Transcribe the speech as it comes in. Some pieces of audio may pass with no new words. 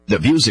The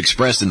views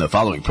expressed in the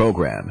following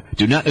program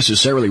do not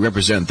necessarily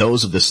represent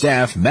those of the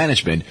staff,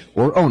 management,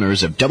 or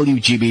owners of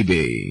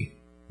WGBB.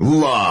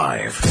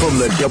 Live from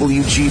the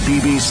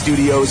WGBB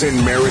studios in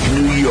Merrick,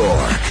 New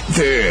York,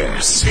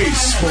 this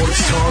is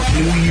Sports Talk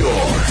New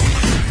York.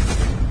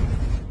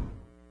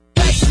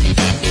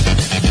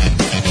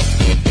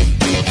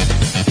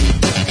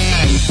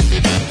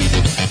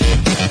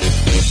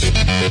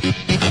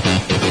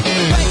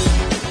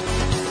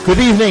 Good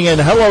evening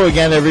and hello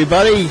again,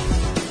 everybody.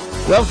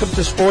 Welcome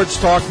to Sports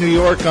Talk New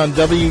York on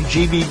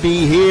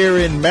WGBB here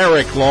in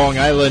Merrick, Long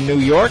Island, New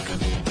York.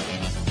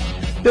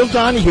 Bill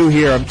Donahue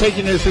here. I'm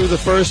taking you through the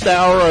first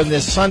hour on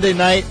this Sunday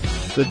night,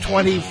 the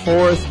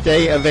 24th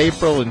day of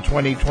April in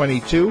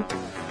 2022.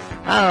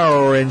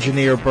 Our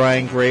engineer,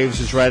 Brian Graves,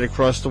 is right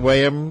across the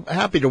way. I'm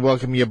happy to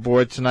welcome you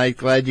aboard tonight.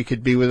 Glad you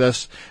could be with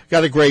us.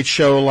 Got a great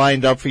show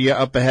lined up for you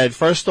up ahead.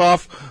 First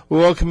off, we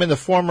welcome in the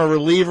former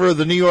reliever of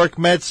the New York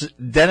Mets,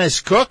 Dennis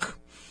Cook.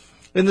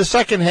 In the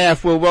second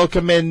half, we'll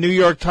welcome in New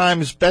York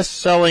Times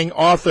best-selling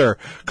author,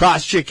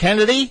 Kostya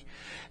Kennedy,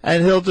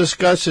 and he'll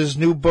discuss his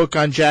new book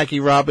on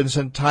Jackie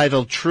Robinson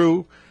titled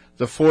True,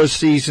 The 4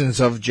 Seasons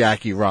of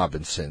Jackie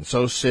Robinson.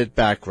 So sit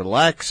back,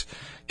 relax,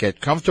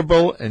 get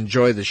comfortable,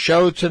 enjoy the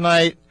show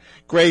tonight.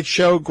 Great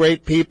show,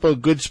 great people,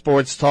 good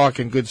sports talk,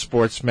 and good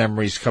sports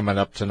memories coming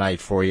up tonight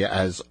for you,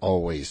 as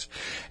always.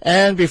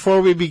 And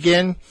before we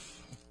begin,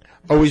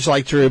 always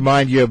like to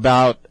remind you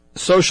about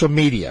social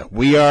media.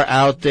 We are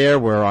out there.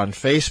 We're on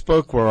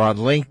Facebook. We're on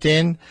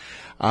LinkedIn.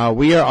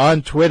 We are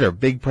on Twitter.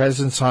 Big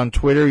presence on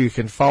Twitter. You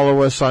can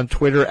follow us on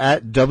Twitter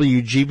at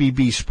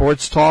WGBB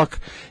Sports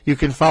Talk. You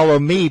can follow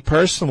me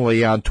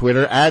personally on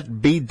Twitter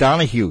at B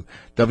Donahue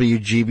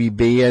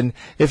WGBB. And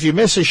if you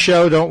miss a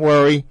show, don't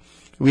worry.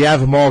 We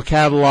have them all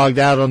cataloged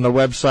out on the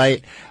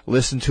website.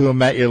 Listen to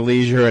them at your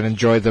leisure and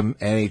enjoy them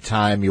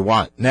anytime you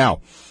want.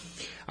 Now,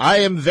 I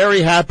am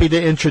very happy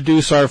to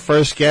introduce our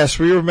first guest.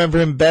 We remember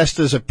him best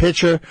as a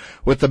pitcher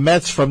with the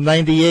Mets from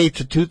 98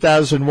 to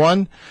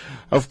 2001.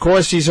 Of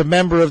course, he's a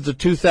member of the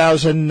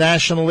 2000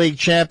 National League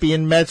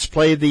champion Mets,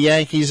 played the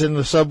Yankees in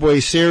the Subway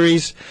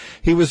Series.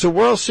 He was a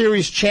World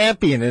Series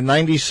champion in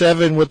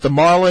 97 with the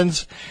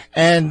Marlins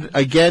and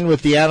again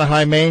with the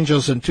Anaheim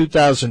Angels in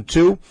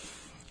 2002.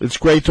 It's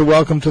great to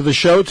welcome to the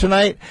show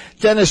tonight,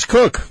 Dennis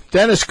Cook.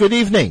 Dennis, good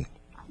evening.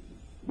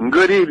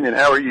 Good evening.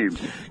 How are you?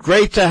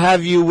 Great to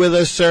have you with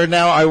us, sir.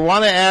 Now, I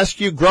want to ask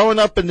you, growing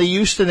up in the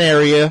Houston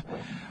area,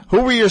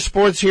 who were your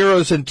sports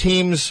heroes and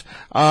teams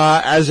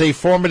as a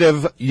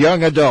formative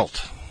young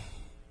adult?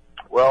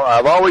 Well,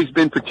 I've always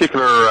been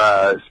particular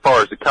as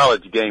far as the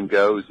college game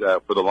goes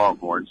for the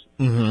Longhorns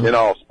in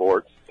all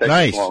sports. Texas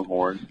Nice.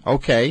 Longhorns.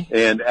 Okay.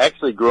 And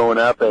actually, growing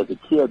up as a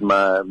kid,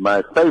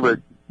 my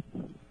favorite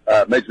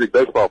Major League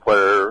Baseball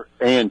player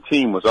and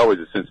team was always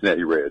the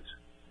Cincinnati Reds.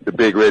 The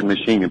Big Red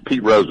Machine, and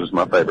Pete Rose was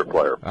my favorite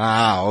player.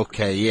 Ah,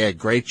 okay. Yeah,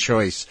 great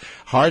choice.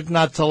 Hard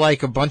not to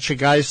like a bunch of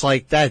guys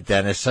like that,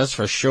 Dennis, that's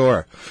for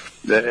sure.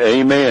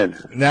 Amen.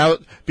 Now,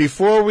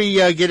 before we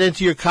get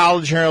into your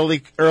college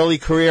and early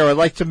career, I'd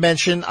like to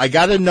mention I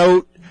got a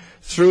note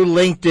through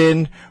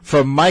LinkedIn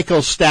from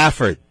Michael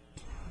Stafford.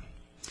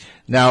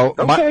 Now,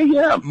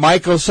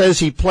 Michael says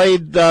he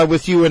played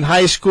with you in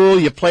high school.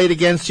 You played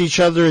against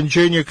each other in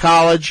junior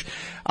college.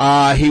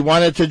 He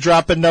wanted to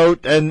drop a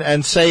note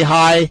and say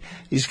hi.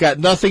 He's got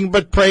nothing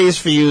but praise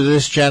for you,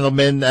 this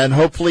gentleman, and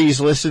hopefully he's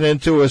listening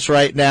to us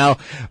right now.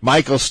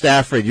 Michael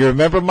Stafford. You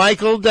remember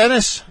Michael,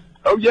 Dennis?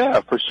 Oh,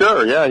 yeah, for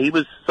sure. Yeah, he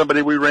was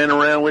somebody we ran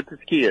around with as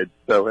kids.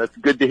 So that's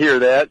good to hear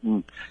that,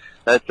 and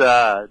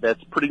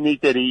that's pretty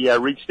neat that he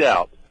reached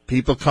out.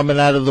 People coming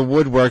out of the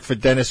woodwork for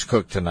Dennis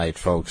Cook tonight,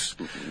 folks.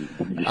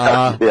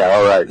 Yeah,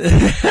 all right.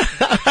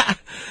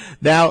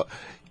 Now,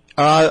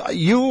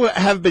 you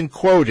have been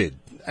quoted,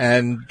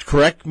 and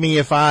correct me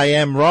if I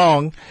am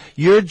wrong,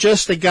 you're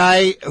just a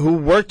guy who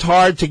worked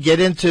hard to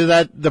get into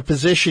the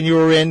position you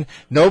were in.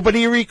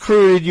 Nobody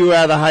recruited you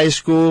out of high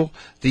school.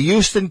 The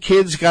Houston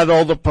kids got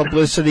all the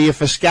publicity. If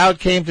a scout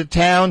came to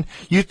town,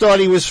 you thought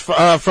he was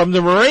from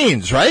the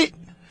Marines, right?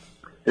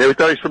 Yeah, we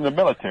thought he was from the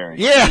military.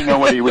 Yeah. You know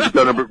what he was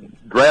going to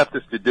draft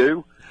us to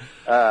do?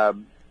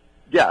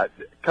 Yeah,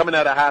 coming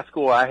out of high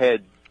school, I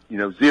had,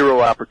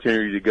 zero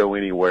opportunity to go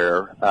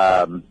anywhere.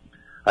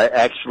 I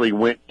actually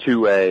went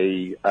to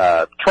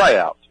a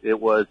tryout. It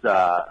was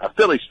a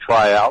Phillies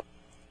tryout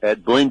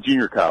at Glenn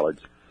Junior College.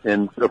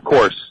 And, of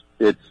course,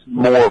 it's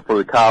more for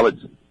the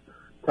college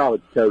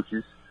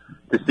coaches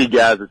to see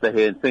guys that they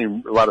hadn't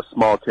seen, a lot of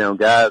small-town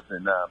guys.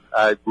 And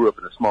I grew up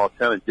in a small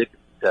town in Dickinson,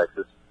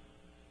 Texas.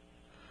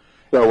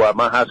 So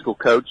my high school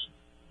coach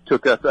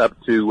took us up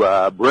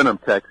to Brenham,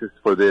 Texas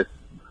for this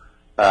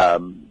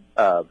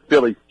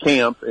Phillies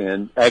camp.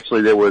 And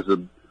actually there was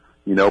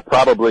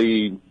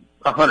probably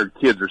 100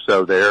 kids or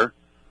so there.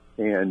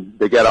 And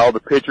they got all the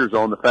pitchers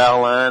on the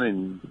foul line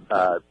and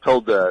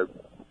told to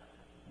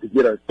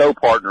get a throw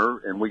partner.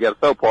 And we got a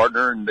throw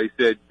partner, and they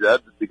said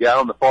the guy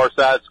on the far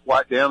side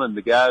squat down and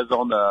the guys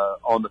on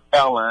the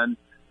foul line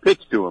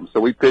pitched to him. So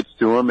we pitched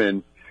to him,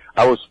 and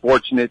I was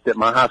fortunate that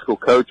my high school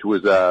coach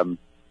was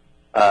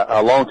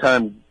a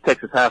longtime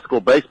Texas high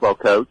school baseball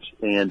coach,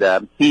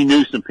 and he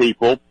knew some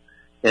people,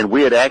 and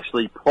we had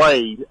actually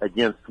played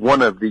against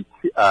one of the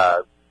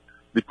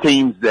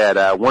teams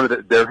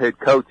that their head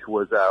coach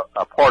was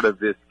a part of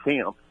this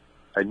camp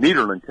in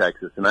Nederland,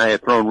 Texas, and I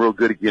had thrown real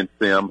good against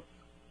them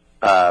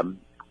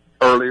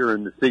earlier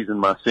in the season,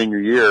 my senior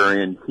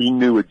year, and he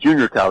knew a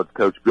junior college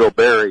coach, Bill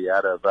Berry,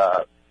 out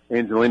of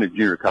Angelina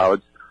Junior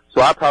College.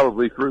 So I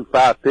probably threw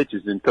 5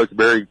 pitches, and Coach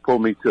Berry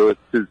pulled me to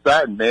the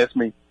side and asked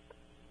me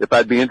if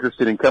I'd be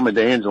interested in coming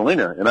to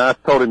Angelina. And I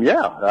told him,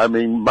 yeah. I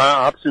mean, my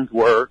options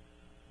were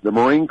the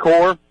Marine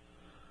Corps,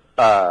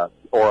 or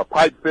a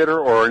pipe fitter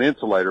or an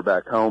insulator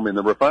back home in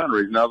the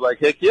refineries. And I was like,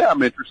 heck yeah,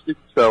 I'm interested.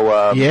 So,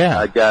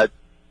 I got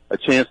a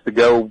chance to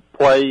go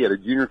play at a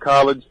junior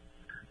college,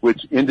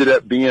 which ended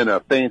up being a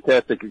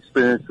fantastic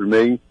experience for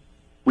me.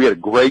 We had a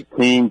great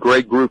team,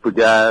 great group of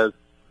guys.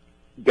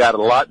 Got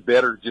a lot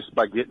better just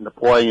by getting to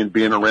play and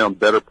being around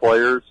better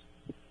players.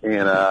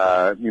 And,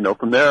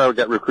 from there I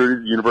got recruited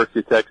to the University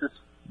of Texas.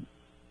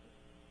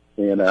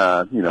 And,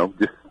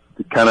 just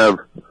kind of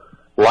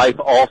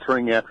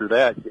life-altering after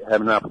that,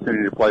 having an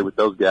opportunity to play with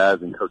those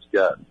guys and Coach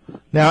Gus.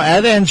 Now,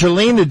 at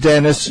Angelina,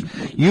 Dennis,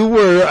 you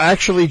were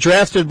actually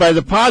drafted by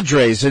the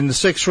Padres in the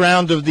 6th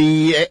round of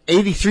the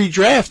 83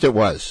 draft, it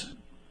was.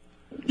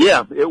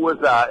 Yeah, it was,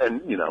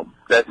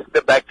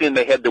 back then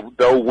they had the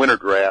old winter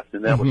draft,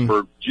 and that was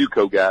for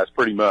JUCO guys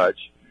pretty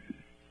much.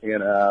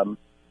 And,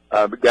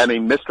 a guy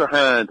named Mr.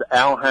 Hines,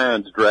 Al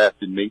Hines,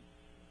 drafted me.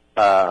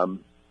 And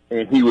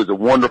he was a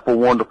wonderful,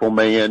 wonderful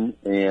man.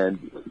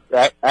 And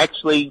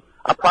actually,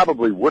 I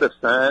probably would have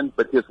signed,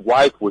 but his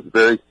wife was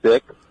very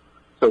sick,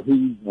 so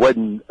he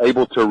wasn't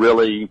able to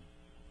really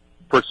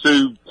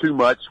pursue too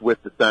much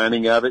with the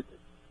signing of it.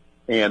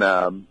 And,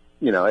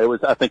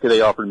 I think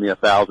they offered me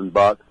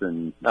 $1,000,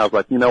 and I was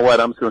like, you know what,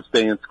 I'm just going to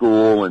stay in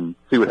school and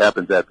see what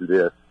happens after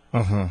this.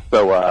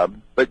 So,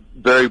 but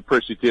very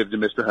appreciative to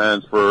Mr.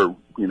 Hines for,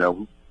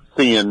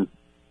 seeing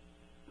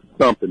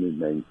something in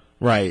me.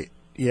 Right.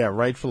 Yeah,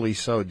 rightfully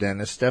so,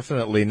 Dennis.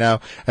 Definitely.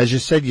 Now, as you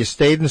said, you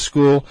stayed in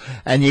school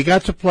and you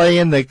got to play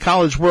in the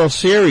College World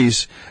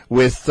Series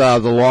with the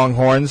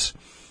Longhorns.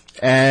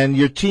 And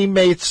your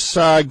teammates,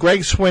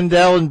 Greg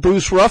Swindell and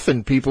Bruce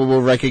Ruffin, people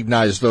will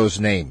recognize those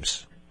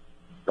names.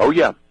 Oh,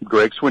 yeah.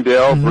 Greg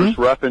Swindell, Bruce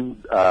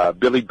Ruffin,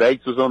 Billy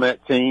Bates was on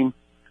that team.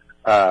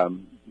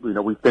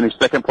 We finished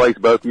second place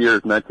both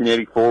years.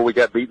 1984, we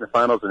got beat in the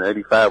finals, and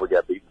 85, we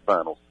got beat in the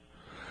finals.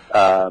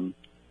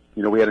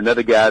 We had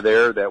another guy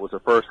there that was a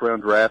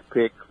first-round draft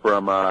pick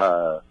from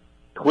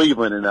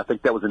Cleveland, and I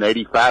think that was in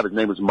 85. His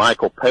name was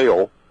Michael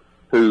Pale,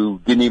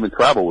 who didn't even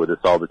travel with us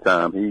all the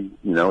time. He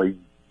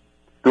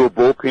threw a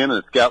bullpen, and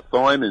a scout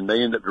saw him, and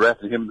they ended up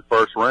drafting him in the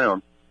first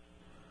round.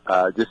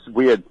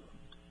 We had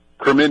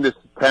tremendous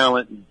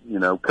talent.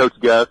 Coach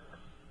Gus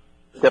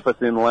kept us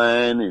in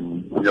line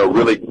and,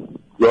 really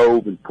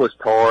drove and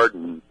pushed hard,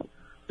 and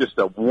just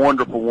a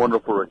wonderful,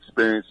 wonderful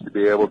experience to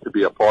be able to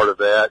be a part of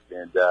that.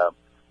 And,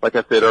 like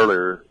I said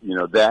earlier,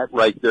 that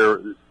right there,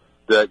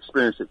 the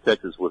experience at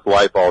Texas was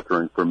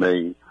life-altering for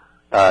me,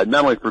 not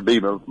only for me,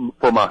 but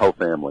for my whole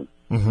family.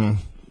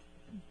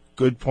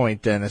 Good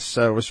point, Dennis.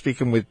 We're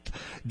speaking with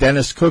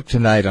Dennis Cook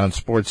tonight on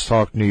Sports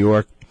Talk New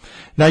York.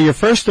 Now, your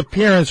first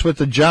appearance with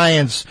the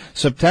Giants,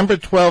 September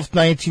 12th,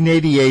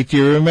 1988. Do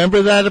you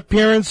remember that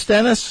appearance,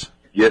 Dennis?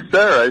 Yes,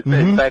 sir.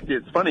 In fact,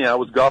 it's funny. I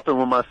was golfing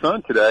with my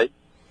son today,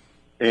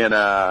 and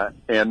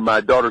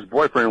my daughter's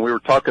boyfriend. We were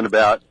talking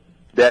about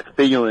that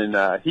feeling.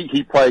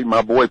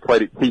 My boy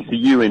played at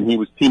TCU, and he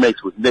was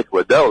teammates with Nick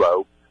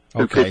Lodolo,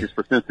 who pitches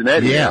for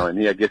Cincinnati now.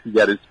 And I guess he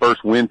got his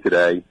first win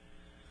today.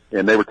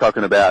 And they were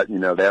talking about,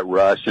 that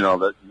rush and all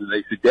that. And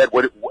they said, Dad,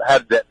 how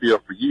did that feel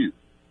for you?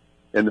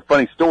 And the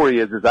funny story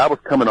is I was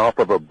coming off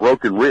of a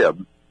broken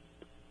rib.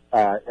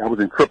 I was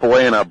in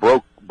AAA, and I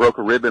broke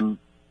a rib and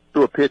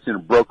threw a pitch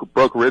and broke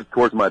a rib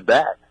towards my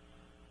back.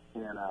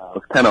 And I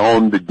was kind of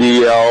on the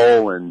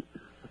DL and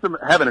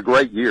having a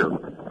great year.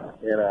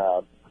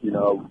 And,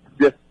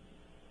 just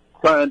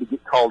trying to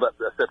get called up,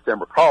 the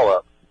September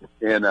call-up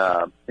in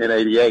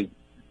 88.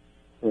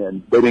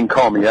 And they didn't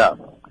call me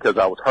up because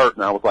I was hurt.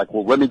 And I was like,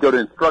 well, let me go to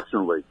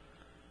instructional league,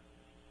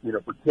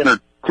 for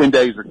 10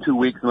 days or 2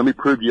 weeks, and let me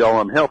prove to y'all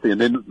I'm healthy,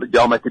 and then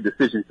y'all make a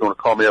decision if you want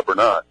to call me up or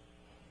not.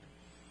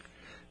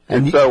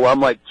 And so I'm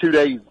like 2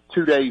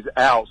 days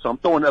out. So I'm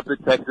throwing up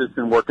at Texas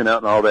and working out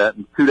and all that.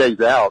 And 2 days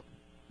out,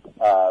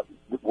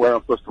 where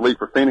I'm supposed to leave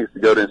for Phoenix to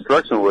go to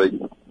instructional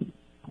league,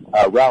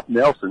 Ralph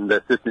Nelson,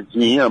 the assistant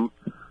GM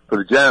for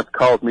the Giants,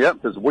 calls me up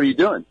and says, "What are you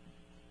doing?"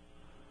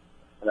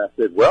 And I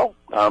said, "Well,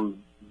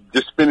 I'm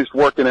just finished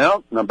working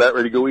out, and I'm about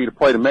ready to go eat a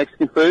plate of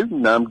Mexican food,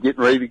 and I'm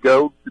getting ready to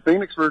go to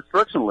Phoenix for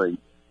instructional league."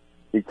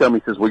 He told me,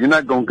 he says, "Well, you're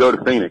not going to go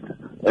to Phoenix."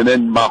 And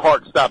then my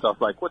heart stopped. I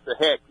was like, what the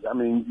heck? I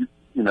mean,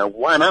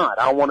 why not?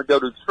 I want to go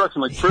to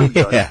instructional league prove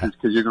because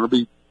you're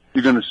going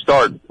to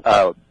start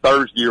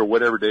Thursday or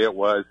whatever day it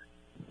was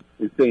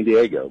in San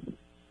Diego.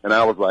 And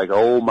I was like,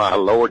 oh my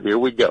Lord, here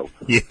we go.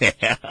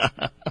 Yeah.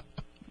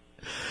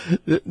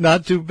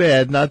 Not too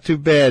bad, not too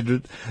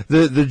bad.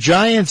 The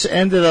Giants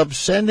ended up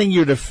sending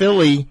you to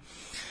Philly,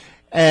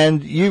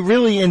 and you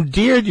really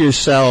endeared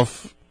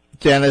yourself,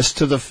 Dennis,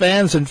 to the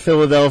fans in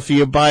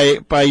Philadelphia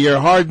by your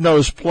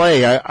hard-nosed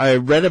play. I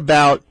read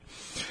about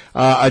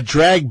a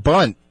drag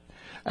bunt,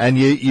 and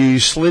you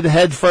slid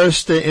head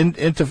first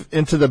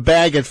into the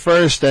bag at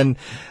first, and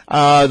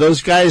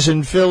those guys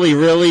in Philly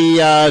really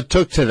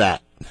took to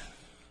that.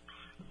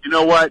 You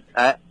know what?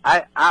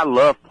 I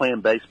love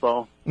playing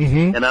baseball,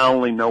 Mm-hmm. and I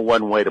only know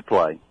one way to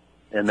play,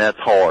 and that's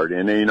hard.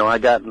 And, you know, I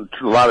got in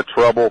a lot of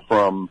trouble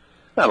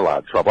not a lot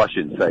of trouble, I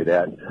shouldn't say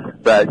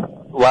that, but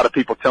a lot of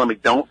people telling me,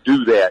 don't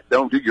do that.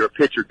 You're a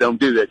pitcher, don't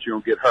do that, you're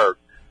going to get hurt.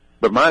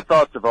 But my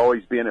thoughts have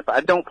always been, if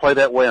I don't play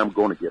that way, I'm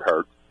going to get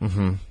hurt.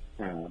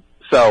 Mm-hmm.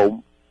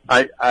 So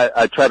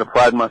I try to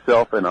pride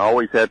myself, and I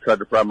always have tried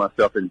to pride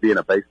myself in being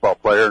a baseball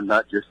player,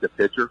 not just a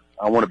pitcher.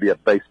 I want to be a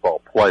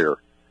baseball player.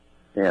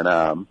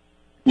 And,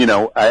 you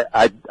know,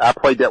 I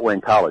played that way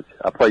in college.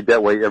 I played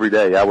that way every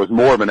day. I was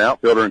more of an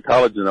outfielder in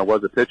college than I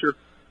was a pitcher.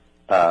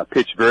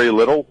 Pitched very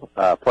little,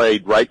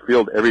 played right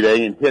field every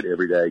day and hit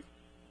every day,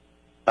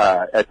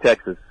 at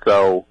Texas.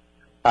 So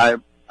I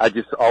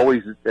just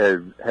always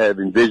have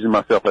envisioned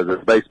myself as a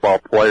baseball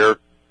player,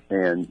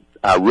 and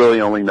I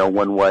really only know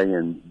one way,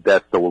 and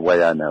that's the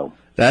way I know.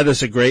 That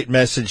is a great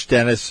message,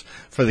 Dennis,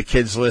 for the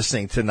kids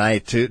listening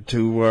tonight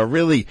to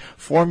really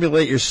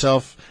formulate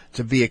yourself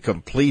to be a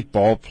complete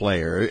ball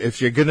player. If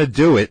you're going to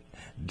do it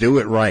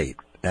right.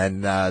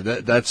 And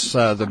that's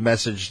the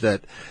message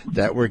that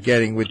we're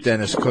getting with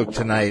Dennis Cook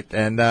tonight.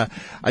 And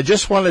I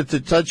just wanted to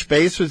touch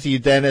base with you,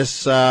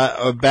 Dennis,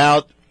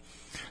 about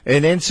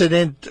an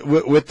incident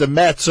with the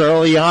Mets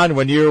early on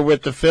when you were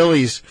with the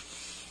Phillies.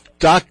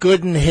 Doc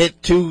Gooden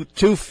hit two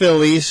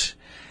Phillies,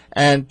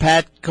 and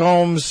Pat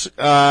Combs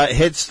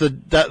hits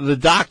the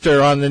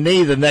doctor on the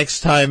knee the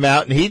next time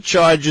out, and he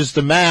charges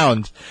the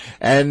mound.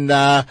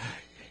 And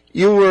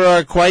you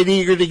were quite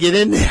eager to get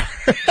in there.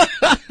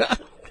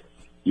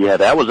 Yeah,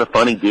 that was a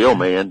funny deal,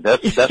 man.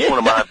 That's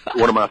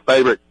one of my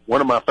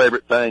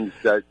favorite things,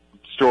 that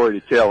story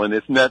to tell, and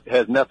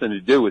has nothing to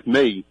do with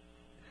me.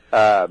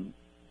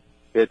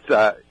 It's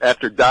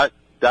after Doc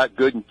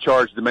Gooden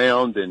charged the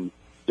mound, and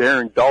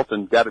Darren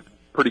Dalton got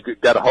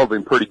a hold of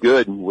him pretty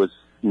good, and was,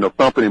 you know,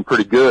 thumping him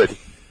pretty good.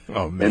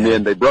 Oh man! And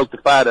then they broke the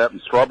fight up,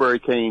 and Strawberry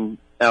came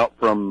out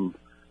from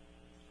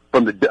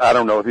the, I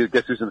don't know, I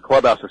guess he was in the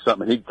clubhouse or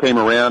something. He came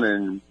around,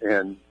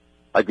 and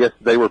I guess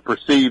they were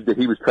perceived that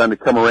he was trying to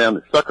come around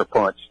and sucker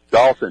punch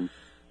Dalton,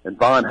 and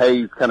Von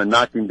Hayes kind of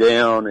knocked him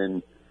down,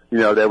 and, you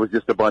know, there was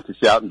just a bunch of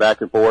shouting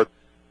back and forth.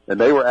 And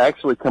they were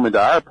actually coming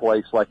to our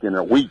place like in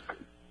a week,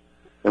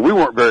 and we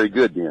weren't very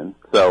good then.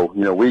 So,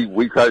 you know,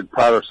 we tried to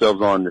pride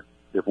ourselves on,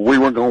 if we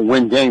weren't going to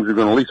win games, we were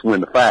going to at least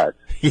win the fights.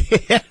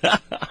 Yeah.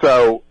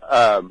 So,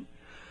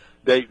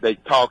 they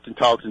talked, and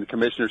the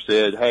commissioner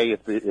said, hey,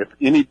 if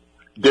any,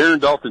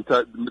 Darren Dalton,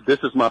 this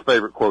is my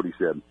favorite quote he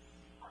said.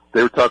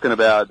 They were talking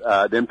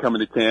about them coming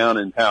to town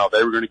and how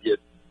they were going to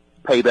get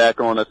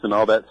payback on us and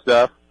all that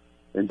stuff.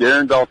 And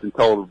Darren Dalton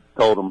told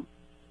them,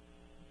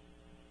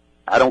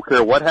 I don't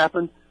care what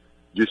happens,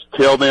 just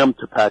tell them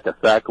to pack a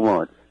sack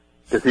lunch,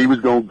 because he was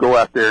going to go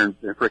out there and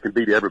frickin'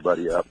 beat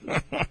everybody up.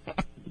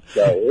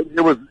 So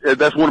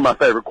that's one of my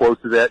favorite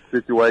quotes of that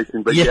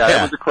situation. But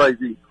yeah, it was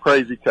a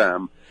crazy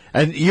time.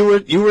 And you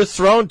were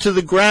thrown to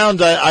the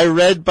ground, I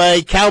read,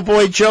 by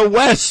Cowboy Joe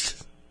West.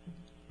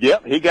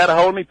 Yep, he got a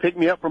hold of me, picked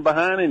me up from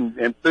behind,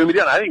 and threw me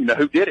down. I didn't even know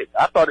who did it.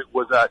 I thought it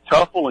was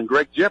Tuffle and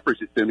Greg Jeffers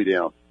that threw me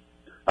down.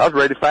 I was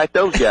ready to fight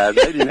those guys.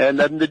 They didn't have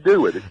nothing to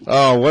do with it.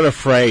 Oh, what a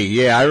fray.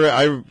 Yeah,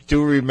 I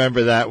do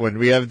remember that one.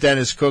 We have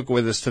Dennis Cook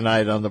with us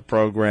tonight on the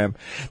program.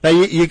 Now,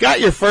 you got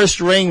your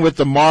first ring with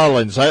the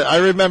Marlins. I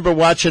remember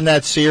watching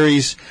that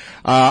series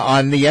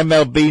on the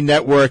MLB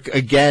network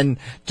again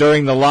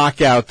during the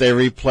lockout. They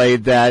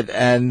replayed that,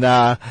 and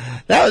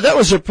that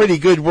was a pretty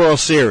good World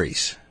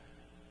Series.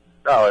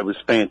 Oh, it was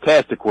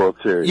fantastic World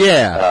Series.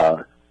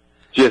 Yeah.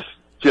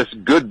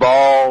 Just good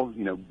ball,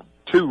 you know,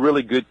 two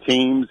really good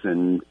teams,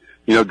 and,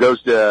 you know,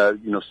 goes to,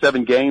 you know,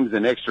 7 games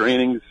and extra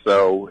innings.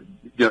 So,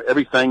 you know,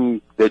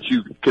 everything that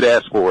you could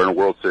ask for in a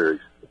World Series.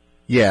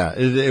 Yeah,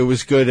 it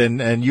was good,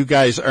 and you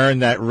guys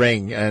earned that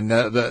ring. And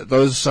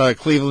those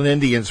Cleveland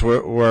Indians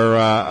were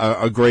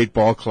a great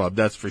ball club,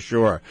 that's for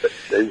sure.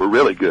 They were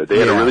really good. They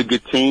had a really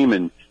good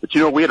team, but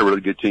you know, we had a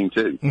really good team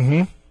too.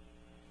 Mm-hmm.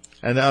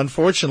 And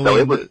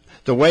unfortunately,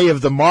 the way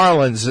of the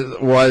Marlins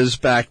was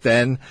back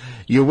then,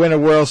 you win a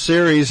World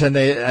Series and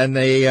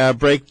they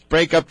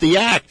break up the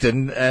act,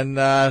 and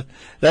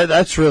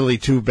that's really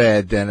too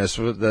bad, Dennis,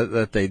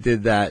 that they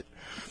did that.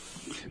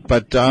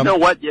 But you know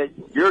what? Yeah,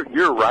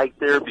 you're right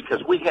there,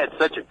 because we had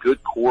such a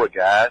good core of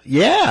guys.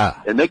 Yeah,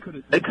 and they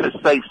could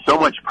have saved so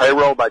much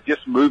payroll by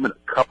just moving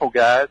a couple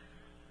guys.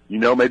 You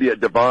know, maybe a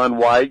Devon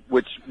White,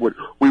 which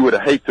we would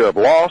have hated to have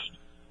lost,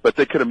 but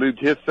they could have moved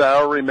his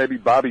salary, maybe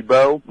Bobby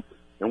Bowe.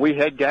 And we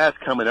had guys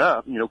coming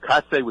up. You know,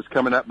 Kase was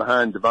coming up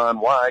behind Devon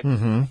White,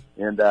 mm-hmm.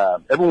 and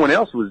everyone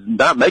else was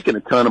not making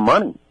a ton of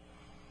money.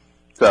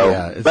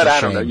 So, but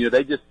I don't know. You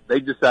know, they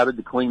decided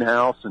to clean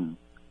house and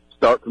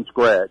start from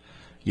scratch.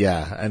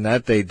 Yeah, and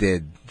that they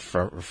did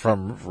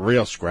from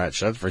real scratch,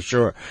 that's for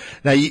sure.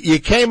 Now, you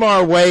came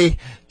our way,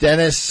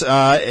 Dennis,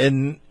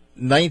 in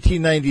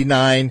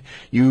 1999.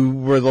 You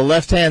were the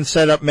left-hand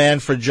setup man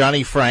for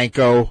Johnny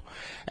Franco.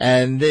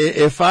 And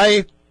if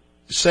I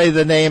say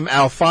the name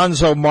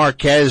Alfonso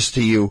Marquez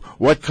to you,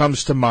 what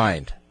comes to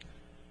mind?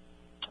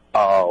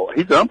 Oh,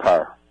 he's an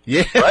umpire.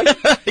 Yeah. Right?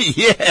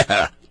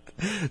 Yeah.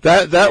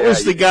 That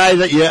was the guy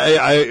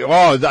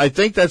that I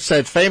think that's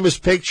that famous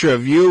picture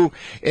of you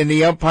in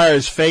the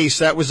umpire's face.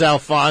 That was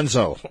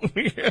Alfonso.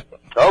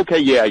 Okay,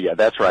 yeah,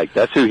 that's right.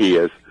 That's who he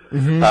is.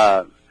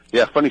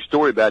 Mm-hmm. Funny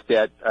story about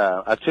that.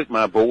 I took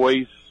my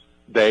boys.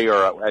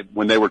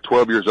 When they were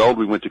 12 years old,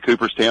 we went to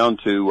Cooperstown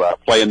to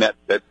play in that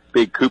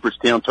big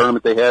Cooperstown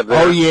tournament they have there.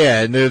 Oh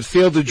yeah, and the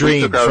Field of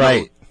Dreams,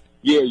 right?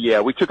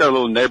 We took our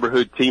little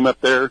neighborhood team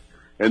up there.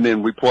 And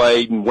then we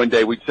played, and one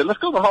day we said, let's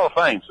go to the Hall of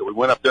Fame. So we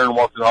went up there and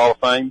walked to the Hall of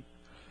Fame.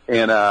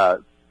 And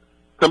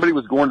somebody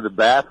was going to the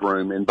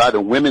bathroom, and by the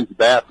women's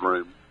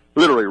bathroom,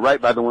 literally right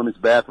by the women's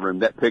bathroom,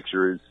 that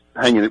picture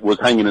was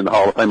hanging in the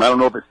Hall of Fame. I don't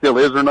know if it still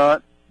is or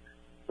not,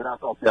 but I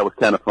thought that was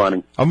kind of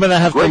funny. I'm going to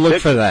have to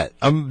look for that.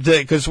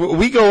 Because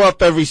we go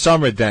up every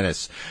summer,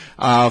 Dennis,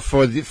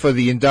 for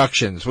the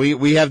inductions.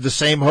 We have the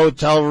same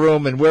hotel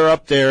room, and we're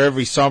up there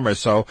every summer.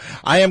 So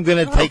I am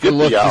going to take a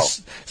look to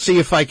see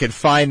if I can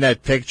find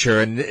that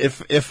picture. And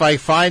if I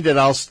find it,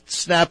 I'll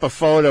snap a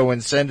photo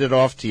and send it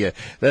off to you.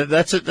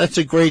 That's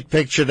a great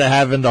picture to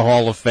have in the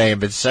Hall of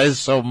Fame. It says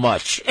so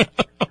much.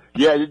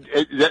 Yeah,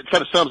 that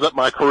kind of sums up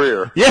my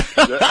career. Yeah.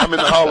 I'm in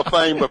the Hall of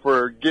Fame, but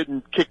for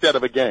getting kicked out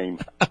of a game.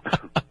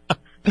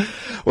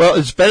 Well,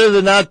 it's better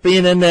than not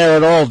being in there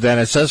at all,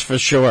 Dennis, that's for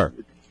sure.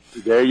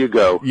 There you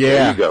go. Yeah.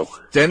 There you go.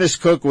 Dennis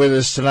Cook with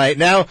us tonight.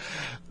 Now,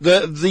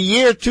 the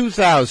year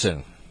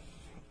 2000,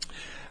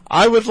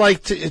 I would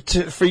like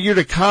for you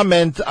to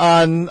comment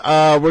on,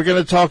 we're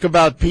going to talk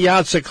about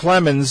Piazza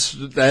Clemens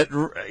that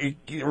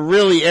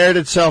really aired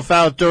itself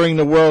out during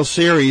the World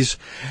Series.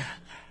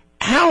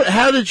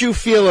 How did you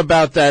feel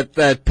about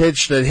that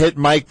pitch that hit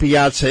Mike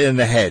Piazza in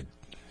the head?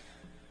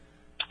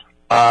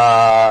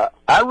 I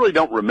really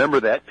don't remember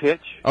that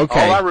pitch. Okay.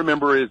 All I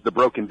remember is the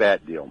broken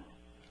bat deal.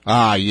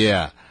 Ah,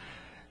 yeah.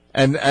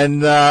 And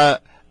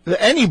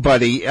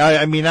anybody,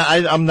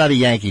 I'm not a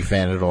Yankee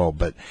fan at all,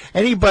 but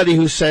anybody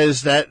who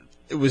says that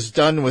it was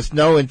done with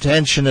no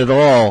intention at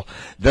all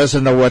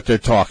doesn't know what they're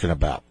talking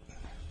about.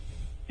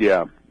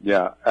 Yeah.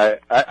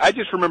 I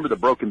just remember the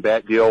broken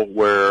bat deal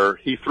where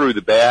he threw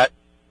the bat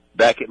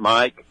back at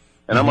Mike.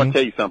 And I'm going to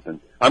tell you something.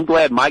 I'm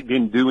glad Mike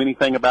didn't do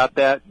anything about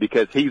that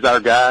because he's our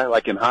guy.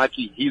 Like in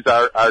hockey, he's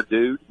our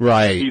dude.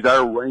 Right. He's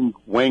our Wayne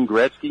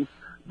Gretzky.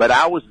 But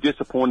I was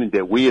disappointed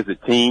that we as a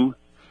team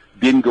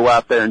didn't go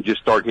out there and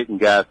just start hitting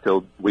guys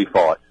till we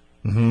fought.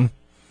 Mm-hmm.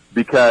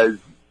 Because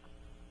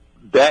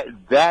that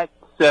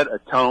set a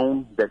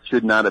tone that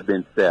should not have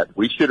been set.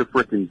 We should have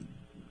freaking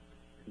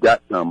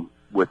got some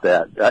with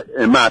that,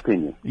 in my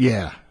opinion.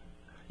 Yeah.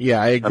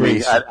 Yeah, I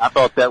agree. I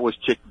thought that was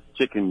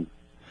chicken.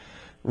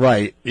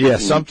 Right. Yeah,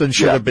 something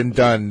should have been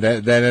done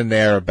then and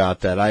there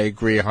about that. I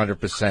agree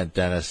 100%,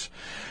 Dennis.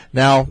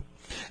 Now,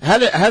 how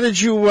did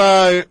you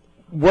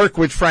work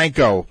with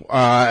Franco?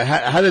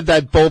 How did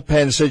that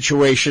bullpen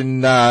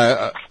situation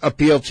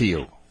appeal to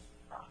you?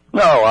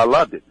 No, I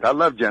loved it. I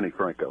love Johnny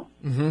Franco.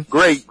 Mm-hmm.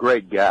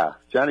 Great guy.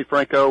 Johnny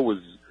Franco was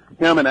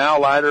him and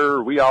Al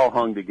Leiter. We all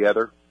hung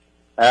together.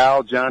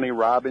 Al, Johnny,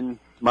 Robin,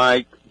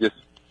 Mike, just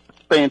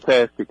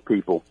fantastic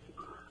people.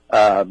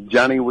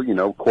 Johnny,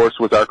 of course,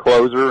 was our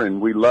closer, and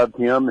we loved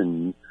him,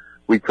 and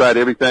we tried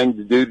everything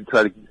to do to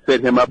try to set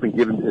him up and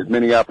give him as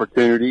many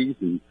opportunities.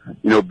 And,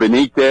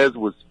 Benitez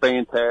was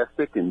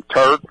fantastic, and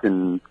Turk,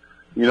 and,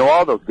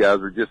 all those guys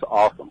were just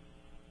awesome.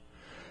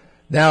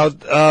 Now,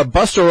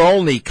 Buster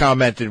Olney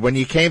commented when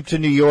you came to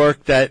New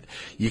York that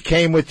you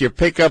came with your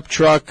pickup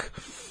truck,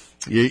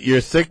 your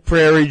thick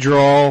prairie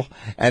drawl,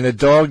 and a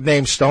dog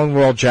named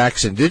Stonewall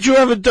Jackson. Did you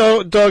have a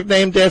dog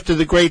named after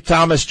the great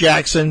Thomas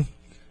Jackson?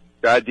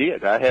 I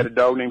did. I had a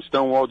dog named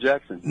Stonewall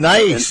Jackson.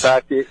 Nice. In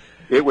fact,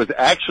 it was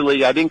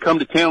actually, I didn't come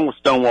to town with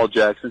Stonewall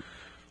Jackson.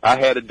 I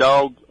had a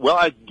dog. Well,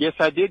 I guess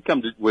I did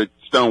come with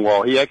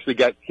Stonewall. He actually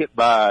got hit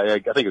by, I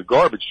think, a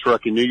garbage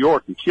truck in New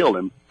York and killed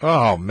him.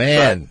 Oh,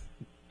 man.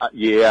 But,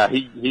 he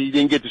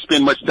didn't get to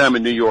spend much time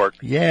in New York.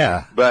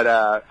 Yeah. But,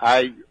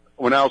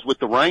 when I was with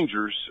the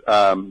Rangers,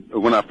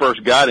 when I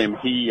first got him,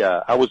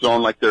 I was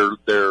on like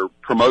their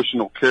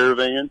promotional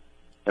caravan,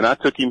 and I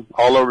took him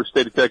all over the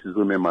state of Texas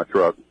with me in my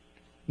truck.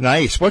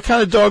 Nice. What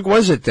kind of dog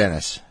was it,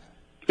 Dennis?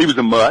 He was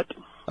a mutt.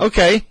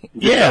 Okay.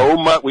 Yeah. An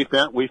old mutt. We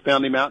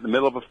found him out in the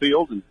middle of a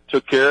field and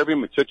took care of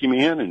him and took him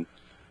in, and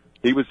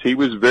he was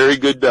a very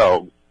good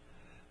dog.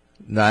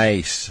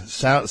 Nice.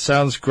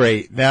 Sounds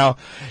great. Now,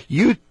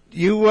 you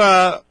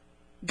got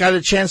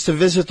a chance to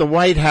visit the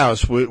White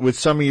House with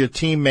some of your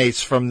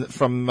teammates from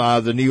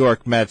the New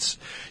York Mets.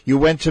 You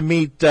went to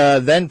meet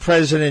then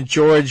President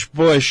George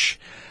Bush.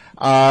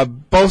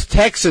 both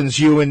Texans,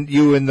 you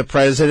and the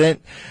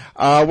president.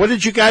 What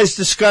did you guys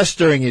discuss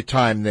during your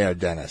time there,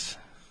 Dennis?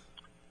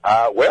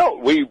 Well,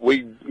 we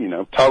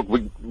talked.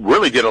 We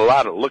really did a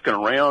lot of looking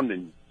around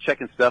and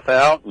checking stuff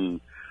out, and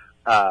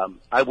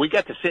we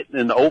got to sit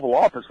in the Oval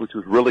Office, which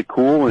was really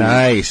cool. And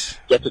nice.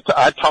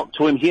 I talked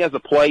to him. He has a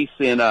place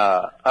in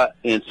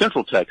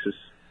Central Texas,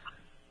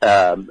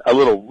 a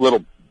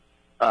little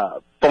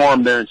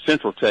farm there in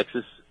Central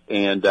Texas,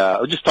 and I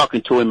was just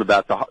talking to him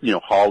about the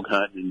hog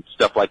hunting and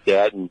stuff like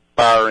that, and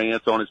fire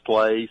ants on his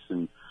place,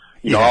 and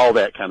all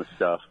that kind of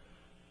stuff.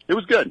 It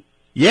was good.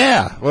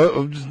 Yeah,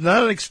 well, it's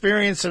not an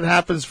experience that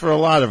happens for a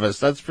lot of us,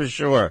 that's for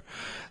sure.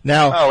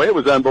 Now, it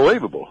was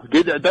unbelievable.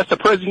 That's the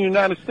President of the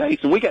United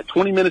States, and we got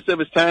 20 minutes of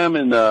his time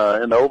in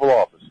the Oval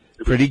Office.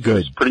 Pretty good. It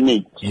was pretty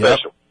neat,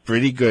 special. Yep,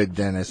 pretty good,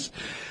 Dennis.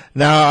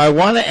 Now, I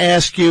want to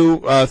ask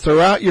you,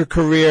 throughout your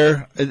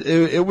career,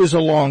 it was a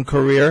long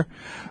career,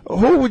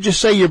 who would you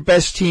say your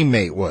best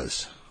teammate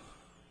was?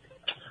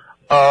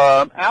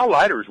 Al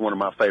Leiter is one of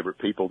my favorite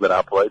people that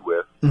I played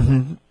with.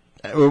 Mm-hmm.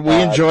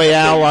 We enjoy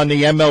Al on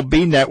the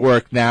MLB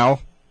network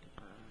now.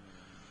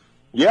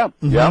 Yeah,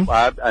 mm-hmm.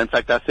 yeah. In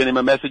fact, I sent him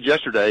a message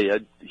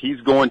yesterday.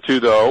 He's going to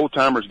the Old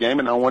Timers game,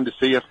 and I wanted to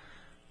see if,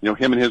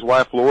 him and his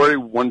wife Lori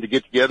wanted to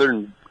get together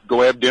and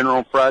go have dinner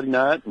on Friday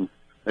night and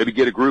maybe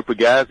get a group of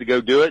guys to go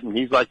do it. And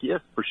he's like,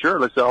 yes, for sure.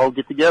 Let's all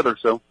get together.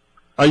 So,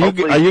 are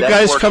you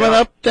guys coming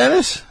up,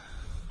 Dennis?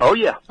 Oh,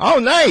 yeah. Oh,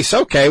 nice.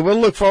 Okay, we'll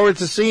look forward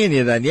to seeing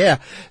you then. Yeah,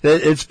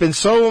 it's been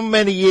so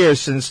many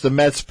years since the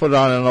Mets put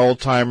on an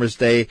Old Timers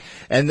Day,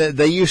 and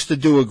they used to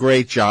do a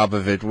great job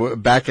of it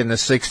back in the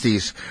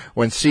 60s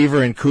when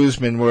Seaver and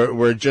Koosman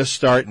were just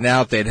starting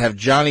out. They'd have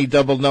Johnny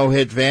Double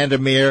No-Hit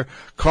Vandermeer,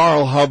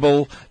 Carl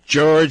Hubble,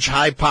 George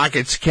High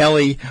Pockets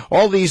Kelly,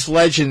 all these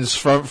legends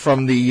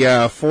from the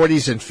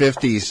 40s and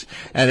 50s,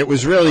 and it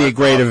was really a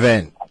great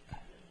event.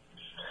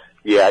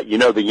 Yeah,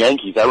 the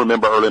Yankees, I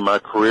remember early in my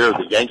career,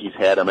 the Yankees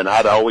had them, and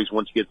I'd always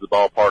want to get to the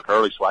ballpark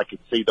early so I could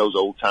see those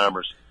old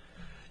timers.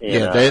 And,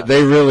 yeah,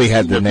 they really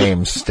had the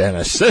names,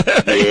 Dennis.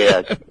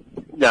 Yeah.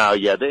 No,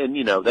 yeah, and,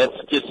 that's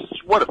just,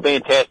 what a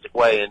fantastic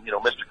way, and,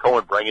 Mr.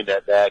 Cohen bringing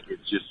that back is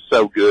just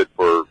so good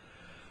for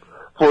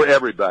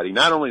everybody,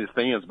 not only the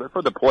fans, but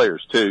for the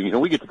players, too.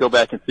 We get to go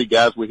back and see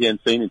guys we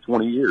hadn't seen in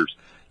 20 years.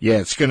 Yeah,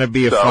 it's going to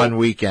be a fun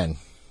weekend.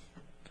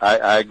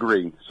 I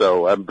agree.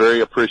 So I'm very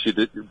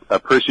appreciative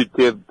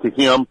to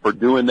him for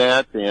doing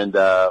that and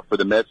for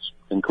the Mets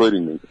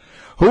including me.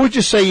 Who would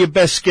you say your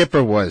best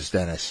skipper was,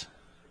 Dennis?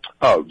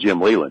 Oh,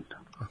 Jim Leyland.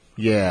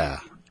 Yeah.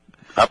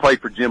 I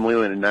played for Jim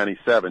Leyland in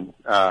 97.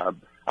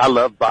 I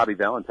love Bobby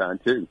Valentine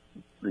too.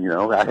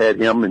 I had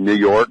him in New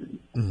York.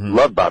 Mm-hmm.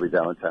 Loved Bobby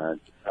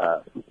Valentine.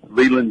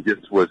 Leyland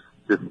was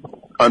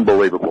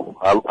unbelievable.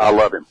 I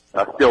love him.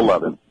 I still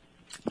love him.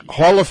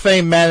 Hall of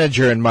Fame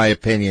manager, in my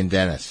opinion,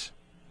 Dennis.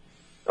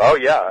 Oh,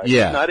 yeah.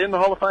 Yeah. He's not in the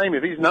Hall of Fame.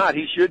 If he's not,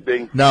 he should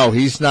be. No,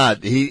 he's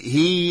not.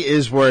 He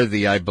is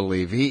worthy, I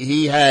believe.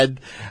 He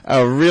had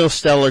a real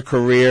stellar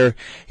career.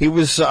 He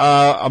was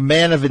a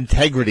man of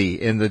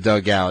integrity in the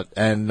dugout,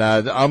 and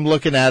I'm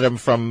looking at him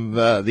from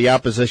the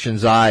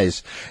opposition's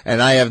eyes, and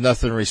I have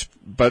nothing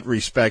but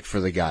respect for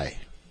the guy.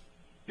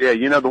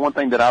 Yeah, the one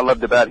thing that I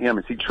loved about him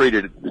is he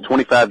treated the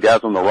 25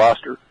 guys on the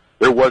roster.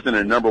 There wasn't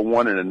a number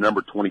 1 and a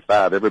number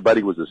 25.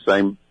 Everybody was the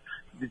same.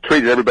 He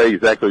treated everybody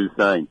exactly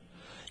the same.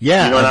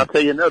 Yeah. And I'll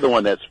tell you another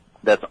one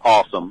that's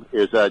awesome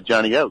is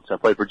Johnny Oates. I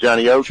played for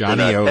Johnny Oates in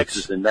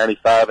Texas in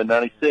 95 and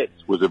 96.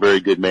 Was a very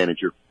good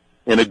manager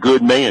and a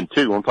good man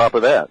too on top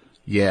of that.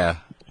 Yeah.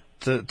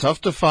 Tough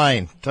to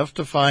find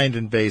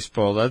in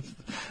baseball.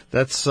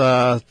 That's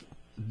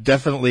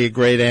definitely a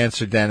great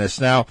answer, Dennis.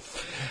 Now,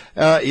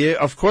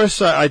 of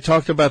course, I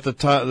talked about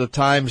the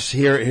times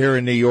here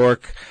in New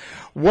York.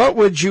 What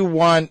would you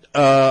want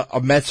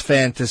a Mets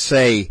fan to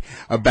say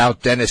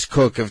about Dennis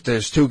Cook if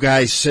there's two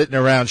guys sitting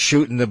around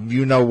shooting the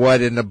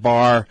you-know-what in the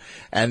bar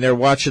and they're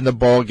watching the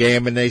ball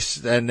game and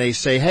they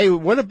say, hey,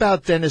 what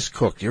about Dennis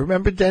Cook? Do you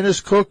remember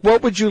Dennis Cook?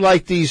 What would you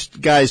like these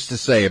guys to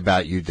say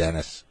about you,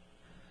 Dennis?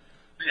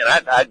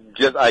 Man,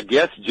 I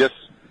guess just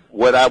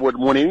what I would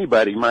want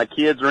anybody, my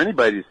kids or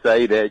anybody, to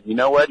say that, you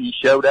know what, he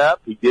showed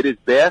up, he did his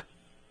best,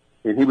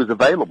 and he was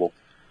available.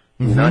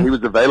 Mm-hmm. He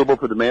was available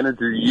for the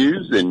manager to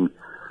use, and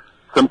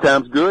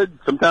sometimes good,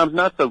 sometimes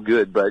not so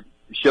good, but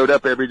showed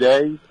up every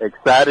day,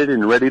 excited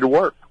and ready to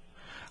work.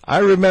 I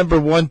remember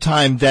one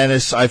time,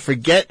 Dennis, I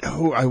forget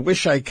who, I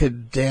wish I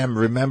could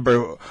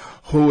remember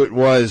who it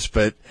was,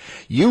 but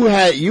you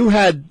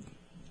and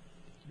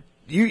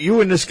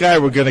this guy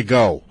were going to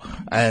go,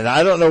 and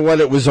I don't know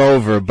what it was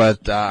over,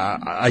 but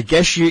I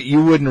guess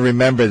you wouldn't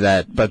remember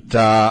that, but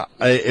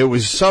it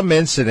was some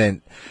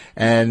incident,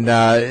 and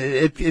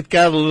it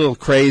got a little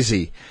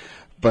crazy.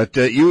 But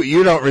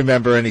you don't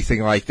remember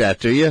anything like that,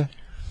 do you?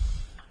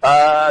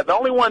 The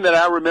only one that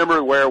I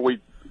remember where we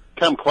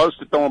come close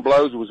to throwing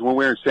blows was when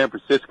we were in San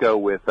Francisco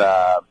with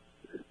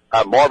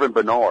Marvin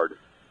Bernard.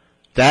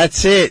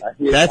 That's it.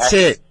 That's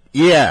it.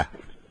 Yeah.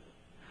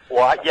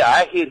 Well,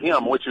 I hit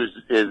him, which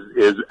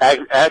is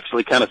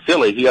actually kind of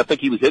silly. I think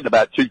he was hitting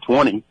about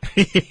 220,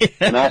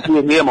 and I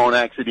hit him on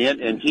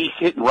accident, and he's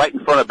hitting right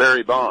in front of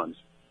Barry Bonds.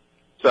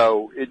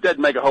 So it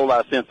doesn't make a whole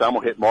lot of sense. I'm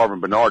gonna hit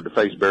Marvin Bernard to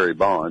face Barry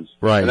Bonds,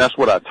 right? And that's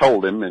what I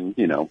told him, and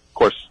of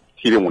course,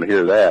 he didn't want to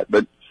hear that.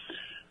 But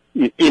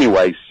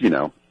anyways,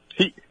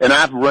 and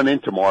I've run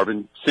into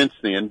Marvin since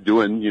then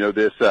doing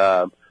this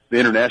the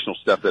international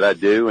stuff that I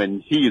do,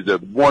 and he is a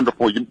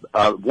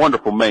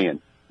wonderful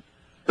man.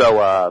 So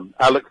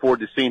I look forward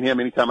to seeing him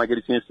anytime I get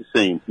a chance to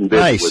see him and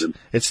visit with him.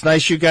 It's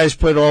nice you guys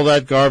put all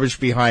that garbage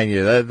behind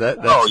you.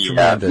 That's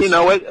tremendous.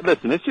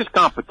 Listen, it's just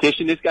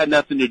competition. It's got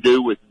nothing to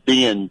do with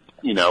being,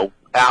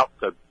 out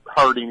to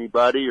hurt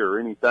anybody or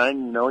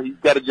anything. He's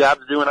got a job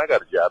to do and I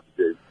got a job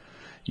to do.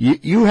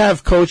 You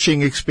have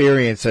coaching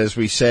experience, as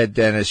we said,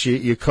 Dennis.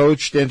 You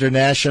coached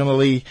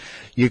internationally.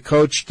 You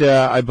coached,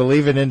 I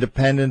believe, in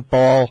independent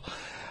ball.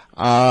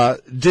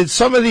 Did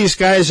some of these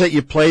guys that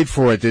you played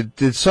for,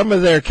 did some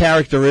of their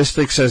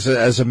characteristics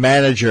as a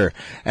manager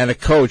and a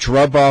coach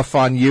rub off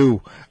on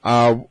you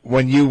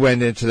when you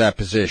went into that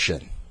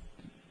position?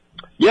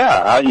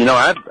 Yeah,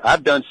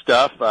 I've done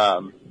stuff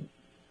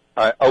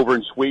over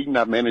in Sweden.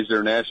 I've managed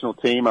their national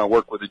team. I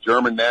worked with the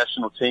German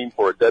national team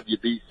for a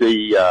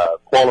WBC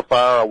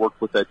qualifier. I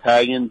worked with the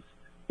Italians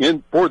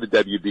for the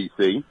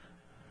WBC,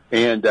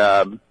 and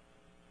I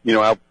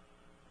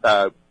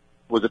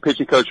was a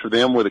pitching coach for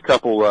them with a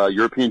couple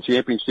European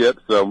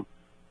championships. So,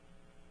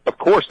 of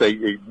course,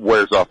 it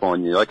wears off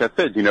on you. Like I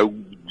said,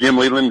 Jim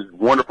Leland is a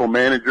wonderful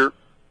manager.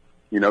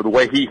 The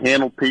way he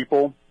handled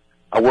people.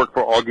 I worked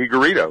for Augie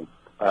Garrido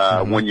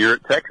 1 year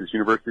at Texas,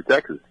 University of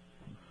Texas.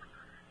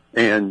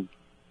 And,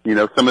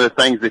 some of the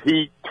things that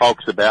he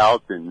talks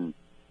about and,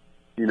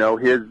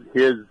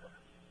 his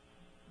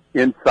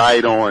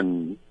insight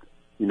on,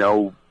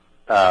 the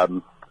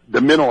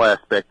mental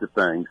aspect of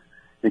things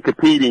and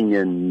competing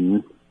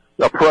and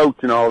approach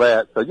and all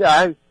that. So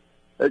that's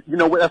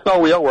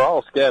all we are. We're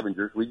all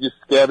scavengers. We just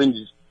scavenge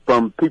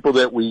from people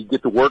that we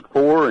get to work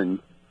for and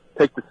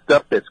take the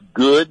stuff that's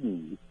good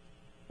and,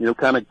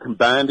 kind of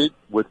combine it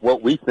with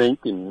what we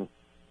think and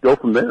go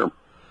from there.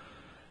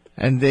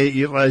 And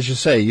as you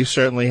say, you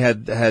certainly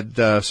had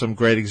some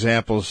great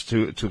examples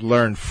to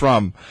learn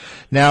from.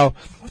 Now,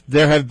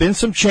 there have been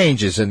some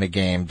changes in the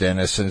game,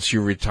 Dennis, since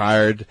you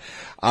retired.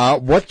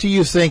 What do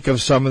you think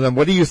of some of them?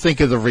 What do you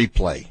think of the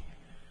replay?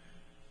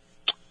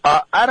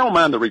 I don't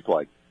mind the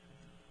replay.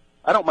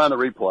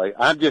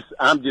 I'm just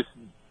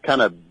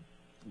kind of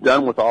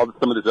done with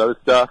some of this other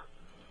stuff.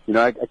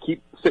 I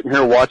keep sitting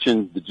here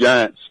watching the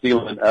Giants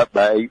stealing up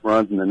by 8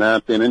 runs in the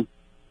 9th inning,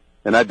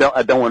 and I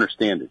don't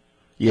understand it.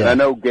 Yeah. And I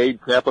know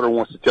Gabe Kapler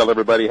wants to tell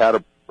everybody how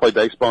to play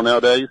baseball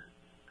nowadays,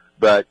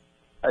 but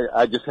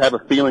I just have a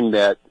feeling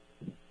that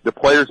the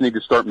players need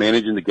to start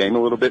managing the game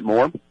a little bit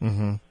more.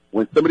 Mm-hmm.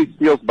 When somebody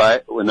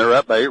when they're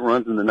up by 8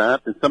 runs in the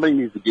 9th, then somebody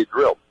needs to get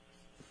drilled.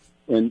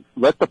 And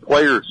let the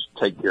players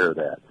take care of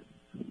that.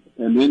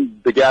 And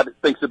then the guy that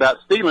thinks about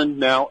stealing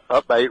now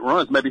up by 8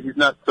 runs, maybe he's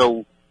not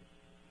so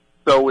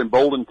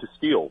emboldened to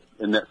steal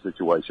in that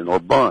situation or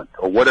bunt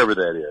or whatever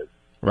that is.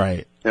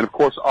 Right. And of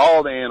course,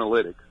 all the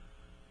analytics,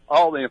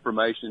 all the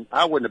information,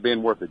 I wouldn't have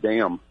been worth a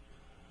damn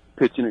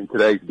pitching in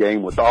today's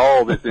game with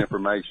all this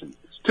information.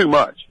 It's too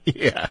much.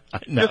 Yeah,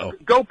 I know.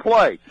 Just go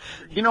play.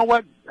 You know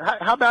what?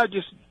 How about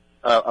just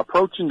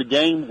approaching the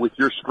game with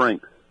your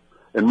strength?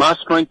 And my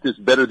strength is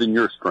better than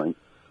your strength.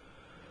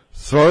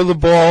 Throw the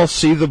ball,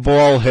 see the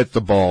ball, hit the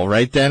ball.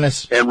 Right,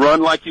 Dennis? And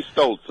run like you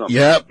stole something.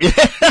 Yep.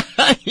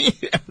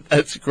 Yeah,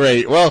 that's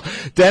great. Well,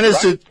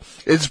 Dennis, right?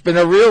 It's been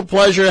a real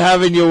pleasure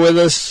having you with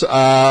us.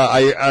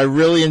 I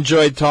really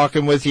enjoyed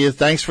talking with you.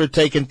 Thanks for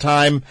taking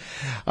time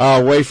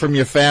away from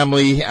your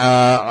family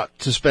to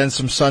spend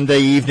some Sunday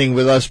evening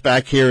with us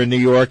back here in New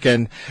York.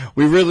 And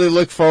we really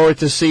look forward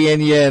to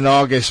seeing you in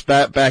August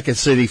back at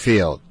Citi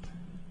Field.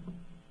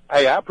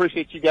 Hey, I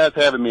appreciate you guys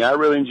having me. I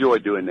really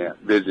enjoyed doing that,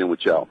 visiting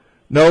with y'all.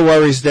 No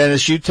worries,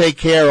 Dennis. You take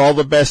care. All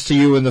the best to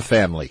you and the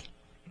family.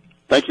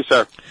 Thank you,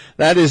 sir.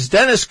 That is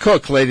Dennis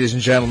Cook, ladies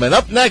and gentlemen.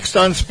 Up next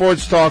on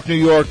Sports Talk New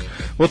York,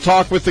 we'll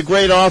talk with the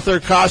great author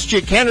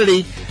Kostya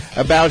Kennedy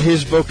about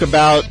his book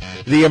about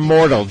the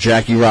immortal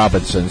Jackie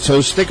Robinson. So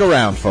stick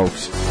around,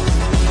 folks.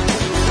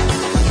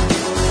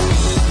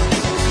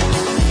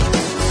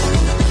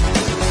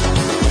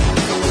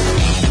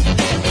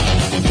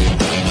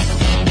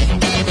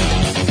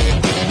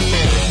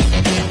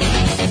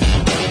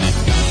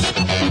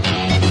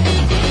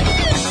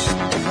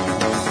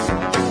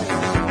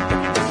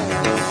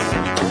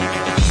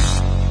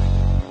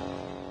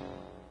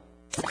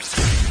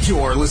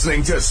 You're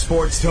listening to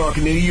Sports Talk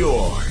New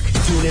York.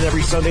 Tune in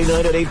every Sunday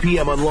night at 8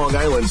 p.m. on Long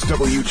Island's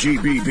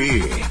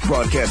WGBB.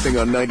 Broadcasting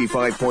on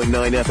 95.9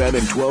 FM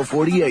and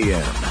 1240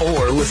 AM.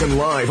 Or listen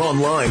live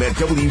online at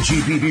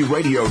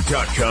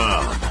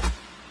WGBBradio.com.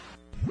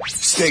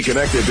 Stay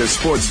connected to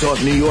Sports Talk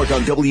New York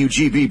on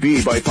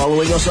WGBB by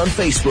following us on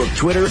Facebook,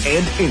 Twitter,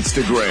 and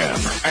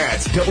Instagram at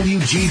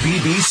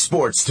WGBB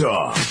Sports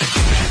Talk.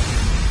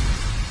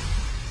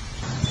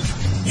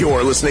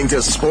 You're listening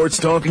to Sports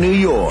Talk New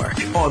York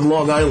on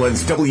Long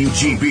Island's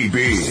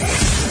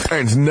WGBB.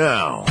 And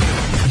now,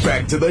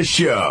 back to the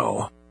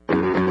show.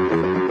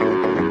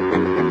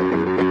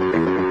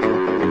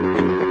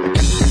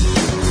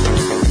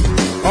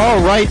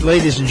 All right,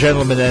 ladies and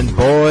gentlemen, and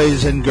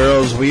boys and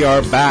girls, we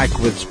are back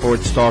with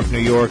Sports Talk New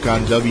York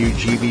on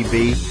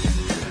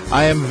WGBB.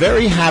 I am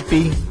very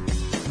happy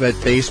that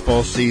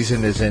baseball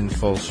season is in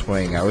full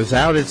swing. I was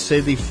out at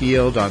Citi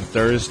Field on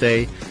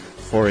Thursday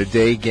for a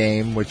day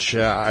game, which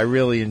I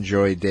really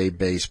enjoy day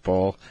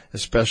baseball,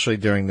 especially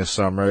during the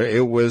summer.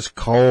 It was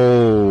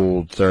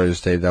cold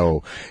Thursday,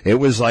 though. It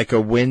was like a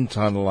wind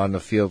tunnel on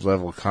the field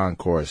level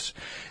concourse.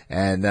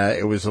 And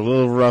it was a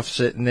little rough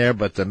sitting there,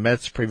 but the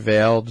Mets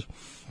prevailed,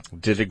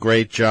 did a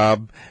great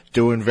job,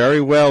 doing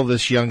very well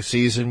this young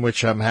season,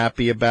 which I'm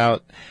happy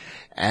about.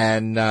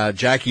 And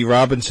Jackie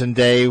Robinson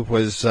Day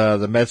was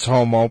the Mets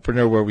home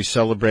opener, where we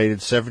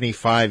celebrated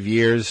 75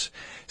 years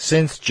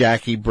since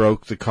Jackie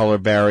broke the color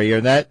barrier.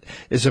 And that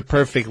is a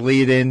perfect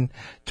lead-in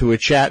to a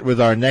chat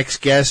with our next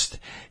guest.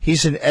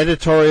 He's an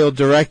editorial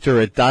director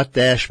at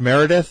Dotdash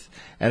Meredith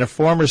and a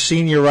former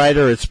senior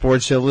writer at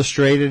Sports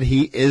Illustrated.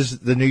 He is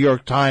the New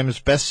York Times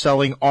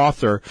best-selling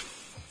author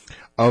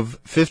of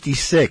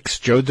 56,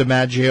 Joe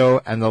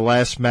DiMaggio and the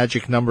Last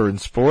Magic Number in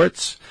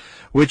Sports,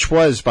 which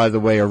was, by the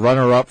way, a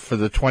runner-up for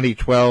the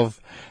 2012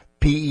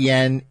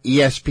 PEN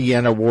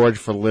ESPN Award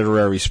for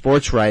Literary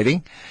Sports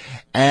Writing,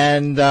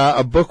 and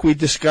a book we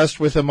discussed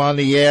with him on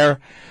the air,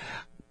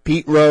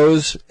 Pete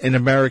Rose, An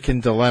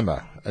American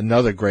Dilemma,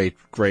 another great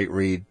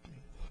read.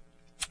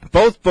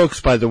 Both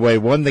books, by the way,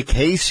 won the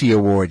Casey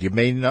Award. You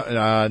may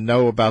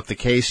know about the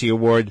Casey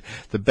Award,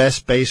 the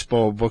best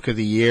baseball book of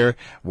the year.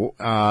 Both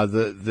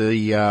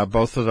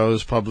of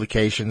those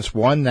publications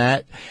won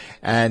that,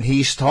 and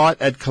he's taught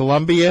at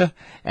Columbia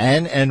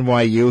and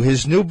NYU.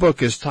 His new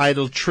book is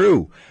titled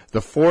True: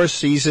 The 4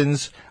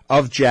 Seasons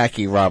of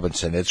Jackie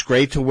Robinson. It's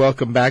great to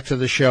welcome back to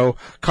the show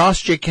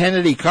Kostya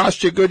Kennedy.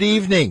 Kostya, good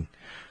evening.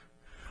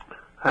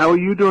 How are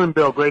you doing,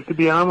 Bill? Great to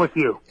be on with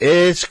you.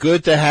 It's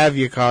good to have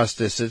you,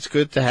 Costas. It's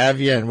good to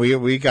have you, and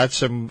we got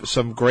some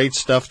great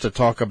stuff to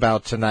talk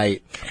about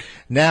tonight.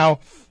 Now,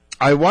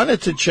 I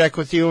wanted to check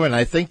with you, and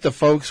I think the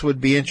folks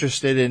would be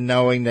interested in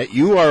knowing that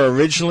you are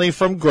originally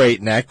from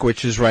Great Neck,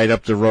 which is right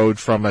up the road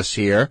from us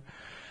here.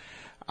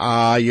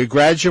 You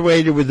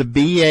graduated with a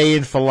B.A.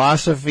 in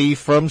philosophy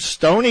from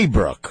Stony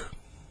Brook.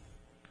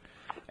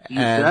 You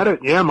said it.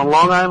 Yeah, I'm a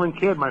Long Island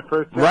kid. My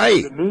first job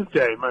was at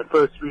Newsday, my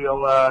first real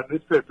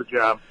newspaper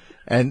job.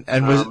 And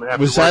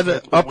was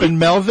that up in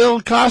Melville,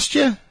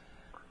 Kostya?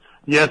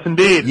 Yes,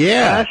 indeed.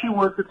 Yeah. I actually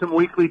worked at some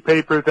weekly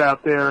papers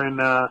out there in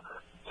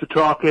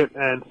Setauket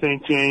and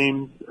St.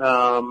 James,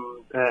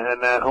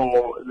 and that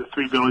whole the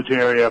Three Village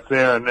area up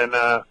there. And then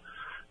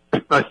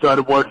I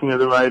started working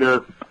as a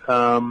writer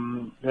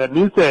at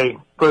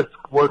Newsday. First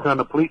worked on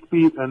the police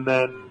beat, and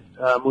then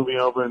moving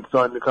over and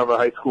starting to cover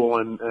high school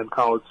and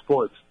college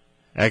sports.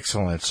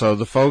 Excellent. So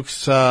the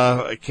folks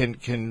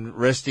can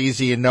rest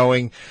easy in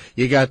knowing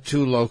you got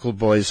 2 local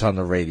boys on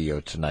the radio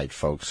tonight,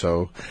 folks.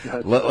 So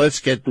let's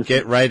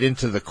get right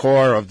into the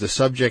core of the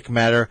subject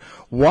matter.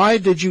 Why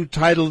did you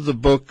title the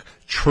book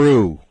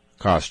True,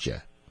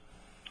 Kostya?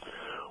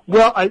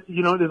 Well,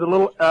 there's a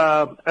little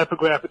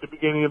epigraph at the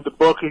beginning of the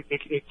book.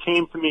 It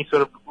came to me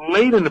sort of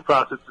late in the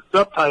process. The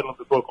subtitle of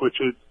the book, which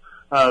is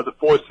The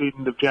 4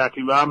 Seasons of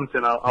Jackie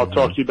Robinson. I'll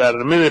talk to you about it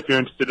in a minute if you're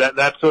interested.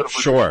 That sort of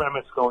was the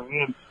premise going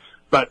in.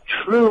 But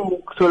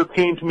True sort of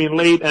came to me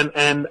late,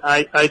 and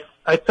I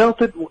felt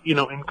that,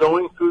 in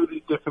going through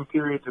these different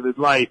periods of his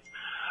life,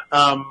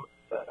 I'll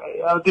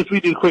just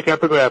read you a quick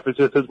epigraph. It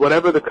just says,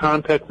 whatever the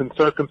context and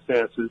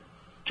circumstances,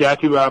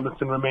 Jackie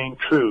Robinson remained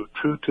true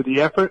to the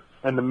effort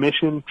and the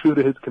mission, true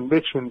to his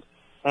convictions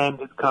and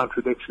his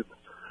contradictions.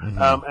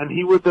 Mm-hmm. And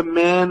he was a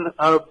man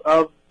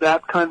of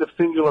that kind of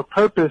singular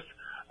purpose.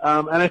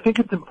 And I think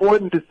it's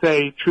important to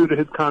say true to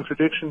his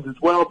contradictions as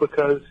well,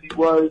 because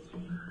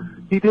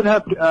he did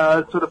have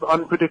sort of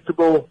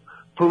unpredictable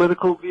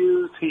political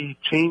views. He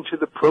changed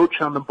his approach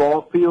on the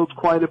ball field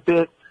quite a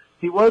bit.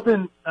 He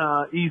wasn't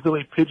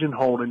easily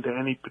pigeonholed into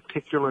any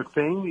particular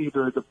thing,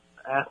 either as an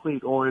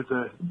athlete or as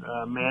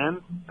a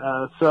man.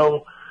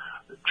 So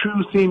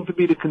True seemed to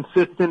be the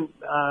consistent.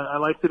 I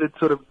like that it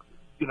sort of,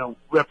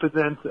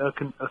 represents a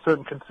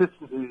certain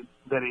consistency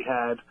that he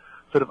had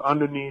sort of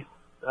underneath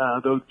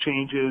those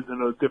changes and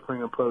those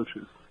differing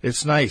approaches.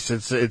 It's nice.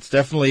 It's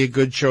definitely a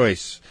good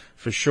choice,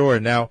 for sure.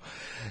 Now,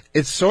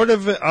 it's sort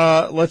of,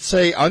 let's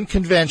say,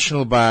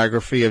 unconventional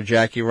biography of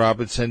Jackie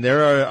Robinson.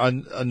 There are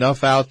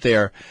enough out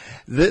there.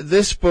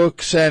 This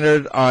book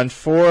centered on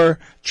 4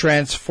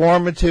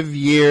 transformative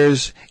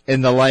years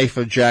in the life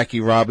of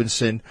Jackie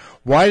Robinson.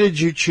 Why did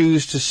you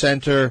choose to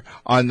center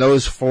on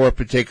those 4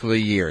 particular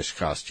years,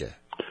 Kostya?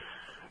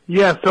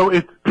 Yeah, so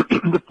it's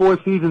the 4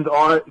 seasons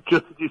are,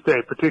 just as you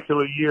say,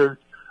 particular years.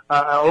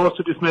 I'll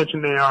also just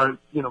mention they are,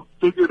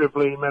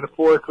 figuratively,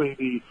 metaphorically,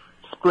 the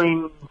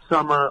spring,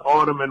 summer,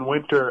 autumn, and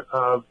winter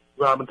of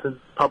Robinson's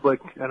public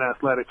and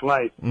athletic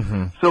life.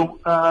 Mm-hmm. So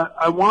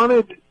I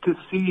wanted to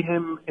see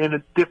him in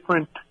a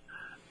different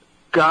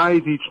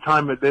guise each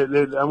time.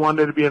 I wanted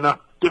there to be enough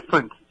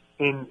difference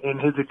in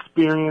his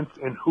experience,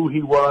 in who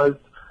he was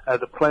as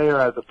a player,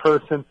 as a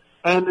person,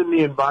 and in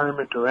the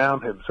environment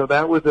around him. So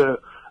that was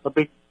a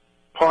big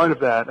part of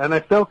that. And I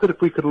felt that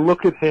if we could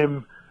look at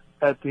him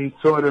at these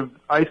sort of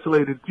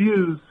isolated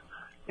views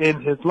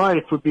in his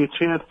life, would be a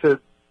chance to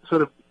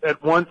sort of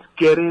at once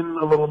get into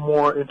a little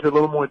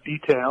more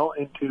detail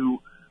into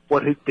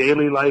what his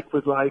daily life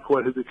was like,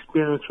 what his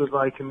experience was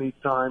like in these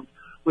times,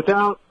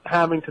 without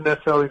having to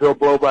necessarily go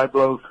blow by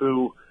blow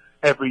through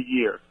every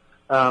year.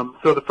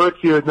 So the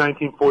first year is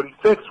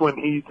 1946 when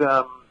he's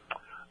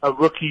a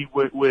rookie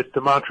with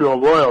the Montreal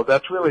Royals.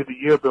 That's really the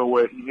year, Bill,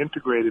 where he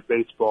integrated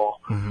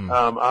baseball. Mm-hmm.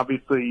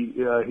 Obviously,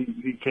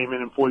 he came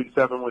in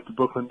 47 with the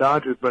Brooklyn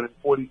Dodgers, but in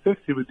 46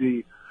 he was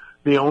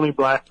the only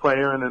black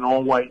player in an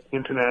all-white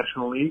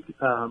international league,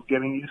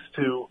 getting used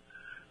to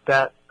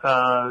that,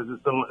 a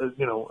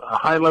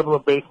high level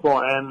of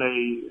baseball and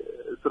a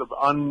sort of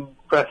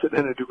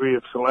unprecedented degree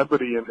of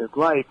celebrity in his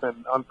life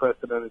and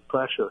unprecedented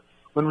pressure.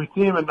 When we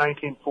see him in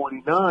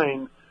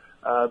 1949,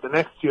 the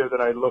next year that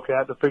I look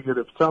at, the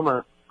figurative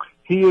summer,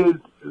 he is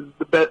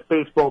the best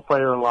baseball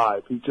player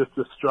alive. He's just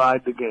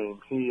astride the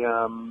game. He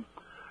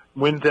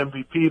wins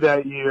MVP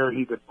that year.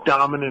 He's a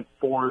dominant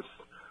force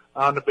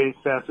on the base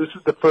paths. This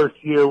is the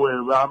first year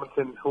where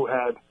Robinson, who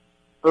had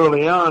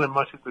early on, and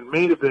much has been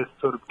made of this,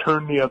 sort of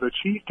turned the other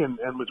cheek and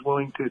was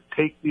willing to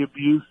take the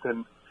abuse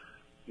and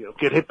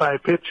get hit by a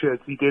pitch as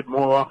he did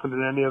more often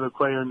than any other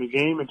player in the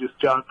game and just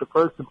jog to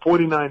first. In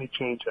 49, he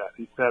changed that.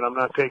 He said, I'm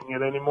not taking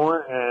it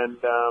anymore, and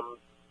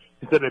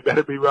he said, they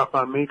better be rough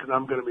on me because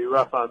I'm going to be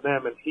rough on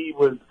them. And he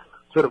was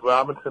sort of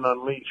Robinson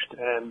unleashed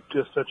and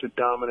just such a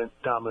dominant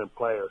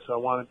player. So I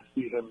wanted to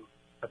see him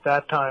at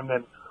that time.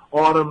 Then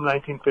autumn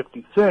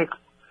 1956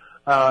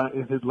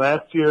 is his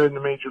last year in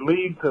the major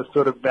leagues, a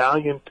sort of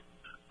valiant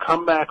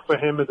comeback for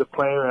him as a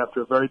player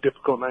after a very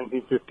difficult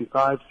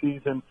 1955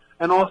 season.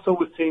 And also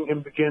we're seeing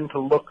him begin to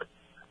look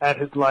at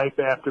his life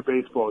after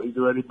baseball. He's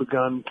already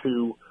begun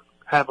to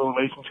have a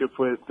relationship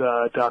with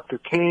Dr.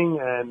 King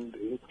and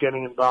is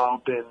getting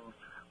involved in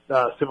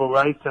civil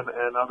rights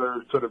and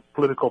other sort of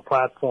political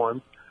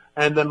platforms.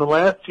 And then the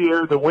last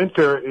year, the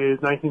winter,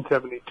 is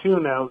 1972.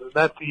 Now,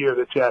 that's the year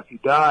that Jackie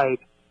died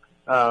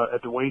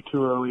at the way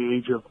too early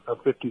age of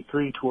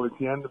 53 towards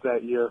the end of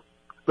that year.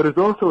 But it's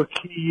also a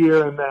key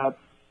year in that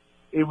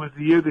it was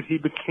the year that he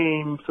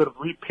became sort of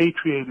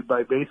repatriated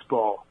by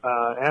baseball.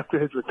 After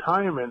his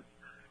retirement,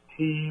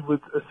 he was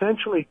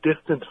essentially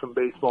distanced from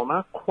baseball,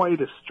 not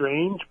quite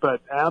estranged,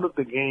 but out of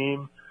the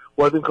game,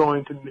 wasn't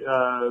going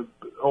to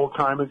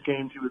old-timers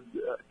games. He was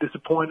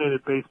disappointed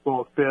at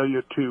baseball's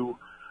failure to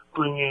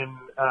bring in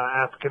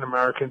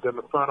African-Americans in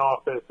the front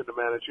office and the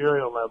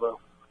managerial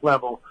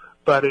level.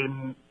 But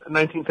in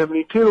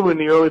 1972, in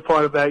the early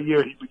part of that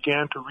year, he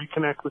began to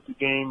reconnect with the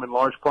game in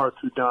large part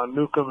through Don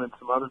Newcomb and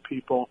some other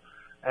people,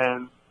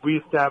 and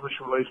reestablish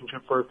a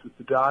relationship first with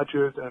the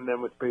Dodgers and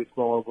then with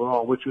baseball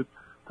overall, which is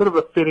sort of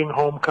a fitting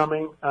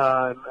homecoming,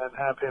 and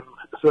have him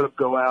sort of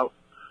go out,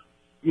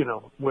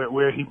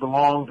 where he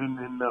belongs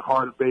in the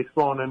heart of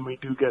baseball, and then we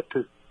do get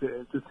to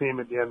see him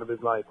at the end of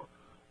his life.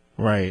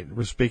 Right.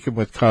 We're speaking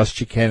with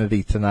Kostya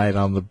Kennedy tonight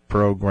on the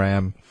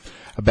program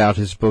about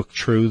his book,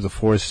 True, The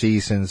 4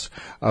 Seasons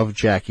of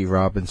Jackie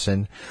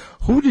Robinson.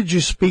 Who did you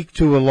speak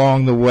to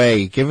along the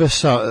way? Give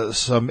us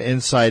some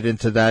insight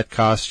into that,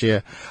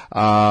 Kostya.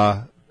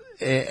 And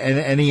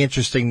any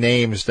interesting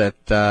names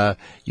that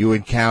you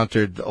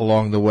encountered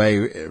along the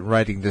way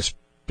writing this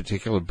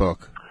particular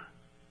book?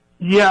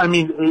 Yeah, I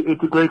mean,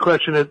 it's a great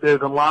question.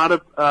 There's a lot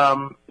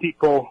of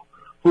people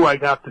who I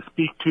got to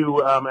speak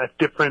to at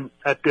different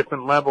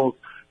levels.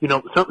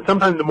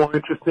 Sometimes the more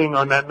interesting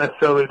are not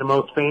necessarily the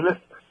most famous.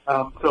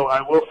 So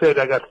I will say that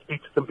I got to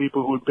speak to some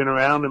people who had been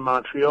around in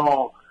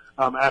Montreal,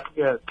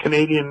 African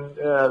Canadians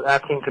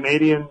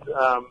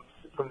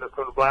from the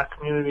black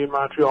community in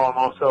Montreal, and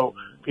also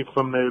people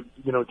from the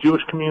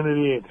Jewish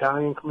community,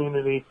 Italian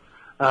community,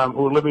 who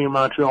were living in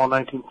Montreal in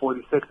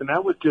 1946, and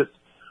that was just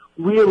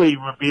really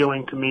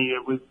revealing to me.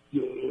 It was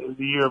the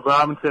year of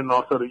Robinson, and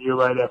also the year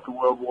right after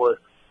World War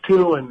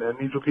II, and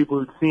these were people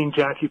who'd seen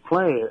Jackie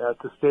play at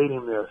the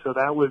stadium there. So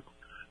that was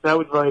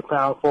very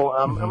powerful.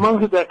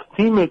 Among his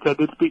ex-teammates, I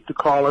did speak to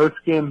Carl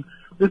Erskine.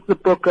 This is a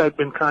book I've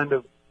been kind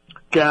of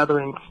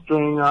gathering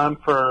string on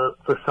for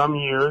some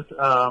years,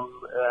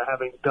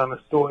 having done a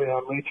story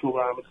on Rachel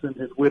Robinson,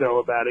 his widow,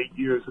 about 8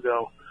 years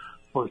ago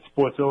for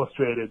Sports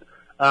Illustrated.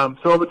 So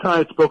over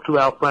time, I spoke to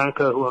Al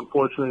Franca, who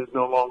unfortunately is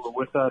no longer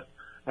with us,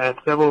 and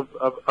several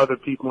of other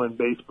people in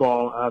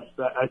baseball.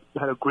 I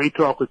had a great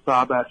talk with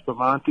Bob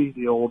Aspromonte,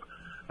 the old,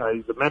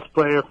 he's a Mets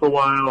player for a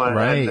while,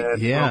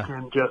 and yeah.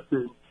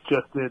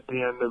 Just at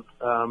the end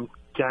of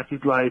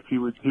Jackie's life, he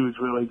was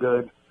really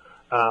good.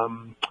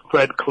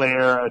 Fred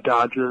Clare, a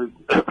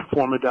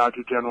former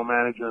Dodger general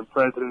manager and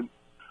president,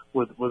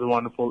 was a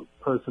wonderful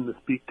person to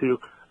speak to.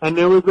 And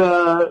there was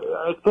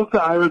I spoke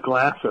to Ira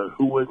Glasser,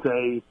 who was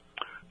a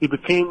He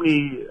became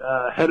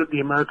the head of the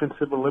American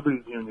Civil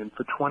Liberties Union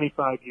for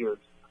 25 years.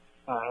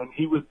 And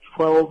he was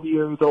 12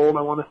 years old,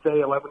 I want to say,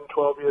 11,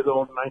 12 years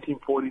old in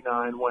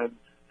 1949 when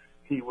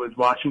he was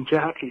watching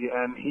Jackie.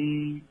 And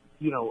he,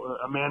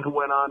 a man who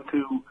went on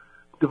to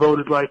devote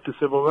his life to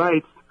civil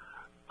rights,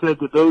 said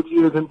that those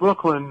years in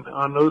Brooklyn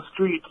on those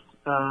streets,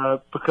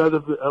 because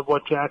of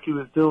what Jackie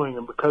was doing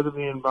and because of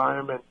the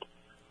environment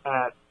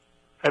at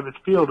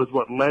Ebbets Field, is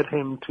what led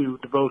him to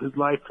devote his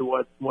life to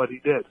what he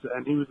did.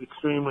 And he was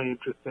extremely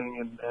interesting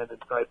and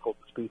insightful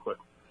to speak with.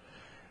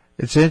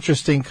 It's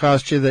interesting,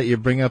 Kostya, that you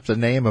bring up the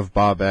name of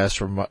Bob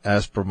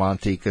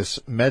Aspromonte, because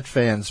Met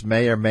fans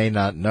may or may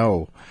not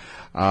know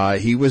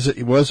he was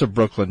a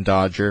Brooklyn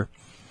Dodger,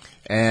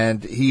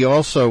 and he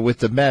also, with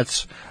the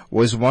Mets,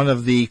 was one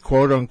of the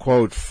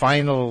quote-unquote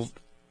final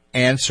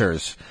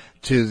answers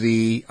to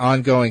the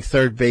ongoing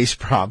third base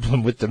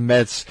problem with the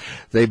Mets.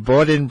 They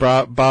brought in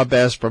Bob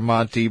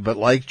Aspromonte, but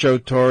like Joe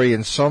Torre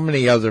and so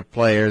many other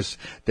players,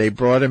 they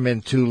brought him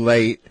in too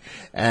late,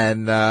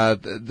 and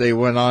they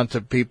went on to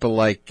people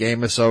like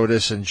Amos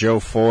Otis and Joe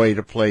Foy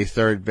to play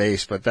third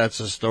base, but that's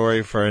a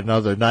story for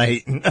another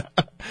night.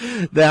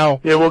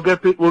 Now, yeah, we'll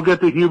get the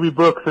Hubie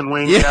Brooks and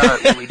Wayne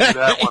Garrett when we do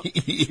that one.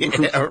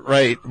 Yeah,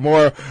 right.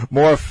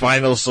 More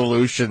final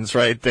solutions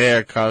right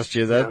there,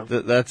 Kostya.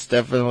 That's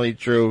definitely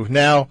true.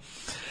 Now,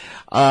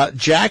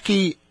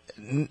 Jackie,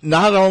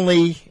 not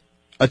only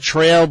a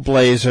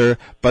trailblazer,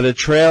 but a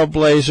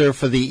trailblazer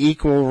for the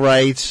equal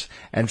rights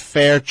and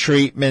fair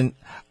treatment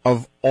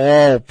of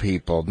all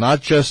people,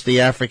 not just the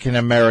African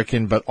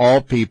American, but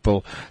all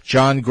people.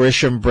 John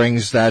Grisham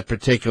brings that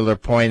particular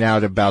point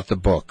out about the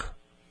book.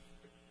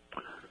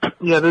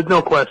 Yeah, there's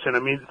no question. I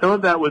mean, some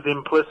of that was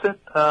implicit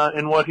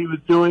in what he was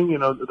doing.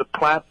 The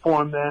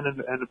platform then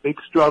and the big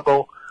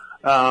struggle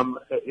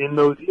in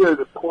those years,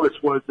 of course,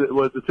 was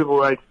the civil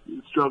rights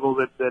struggle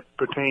that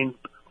pertained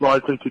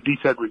largely to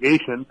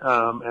desegregation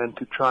and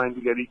to trying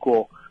to get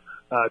equal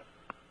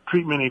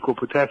treatment, equal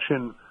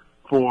protection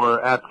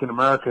for African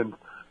Americans.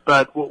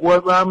 But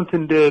what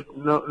Robinson did,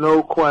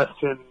 no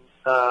question,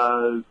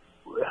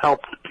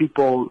 helped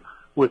people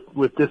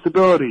with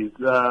disabilities,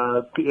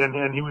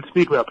 and he would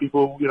speak about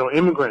people,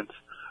 immigrants,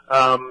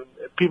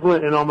 people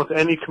in almost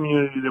any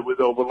community that was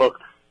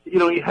overlooked.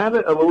 He had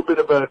a little bit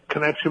of a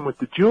connection with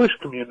the Jewish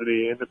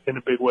community in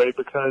a big way,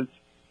 because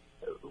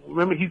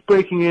remember, he's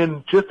breaking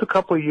in just a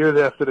couple of years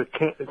after the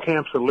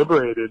camps are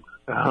liberated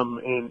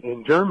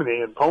in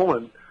Germany and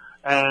Poland,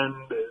 and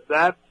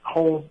that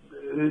whole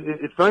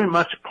it's very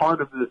much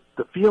part of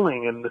the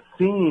feeling and the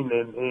scene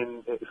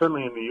in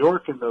certainly in New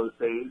York in those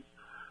days.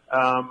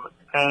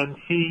 And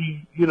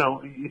he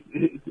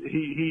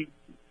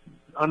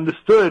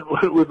understood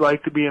what it was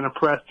like to be an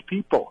oppressed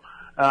people.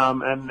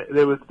 And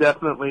there was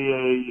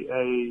definitely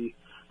a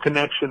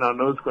connection on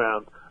those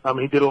grounds.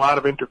 He did a lot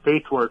of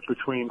interfaith work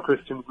between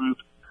Christian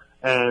groups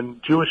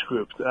and Jewish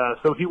groups.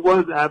 So he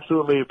was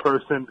absolutely a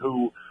person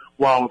who,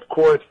 while of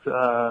course,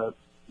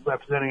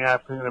 representing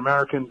African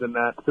Americans and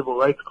that civil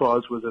rights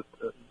cause was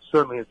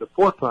certainly at the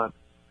forefront,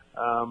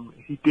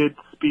 he did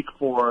speak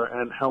for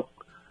and help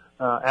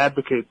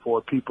advocate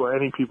for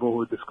any people who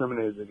were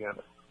discriminated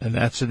against. And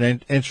that's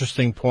an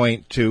interesting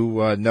point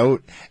to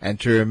note and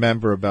to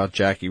remember about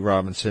Jackie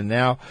Robinson.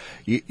 Now,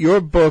 your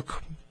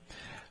book,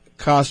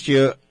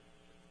 Kostya,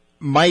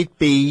 might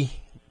be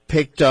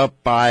picked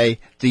up by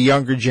the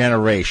younger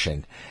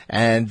generation.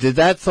 And did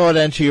that thought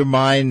enter your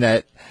mind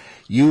that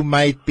you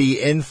might be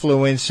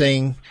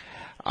influencing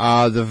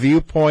the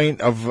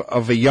viewpoint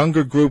of a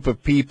younger group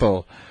of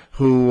people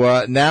who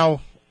now,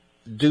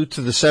 due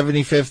to the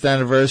 75th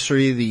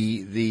anniversary,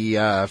 the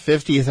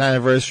 50th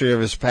anniversary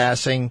of his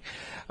passing,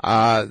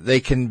 they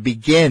can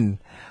begin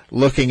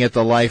looking at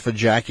the life of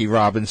Jackie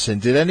Robinson?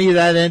 Did any of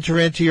that enter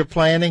into your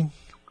planning?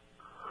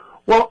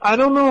 Well, I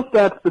don't know if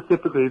that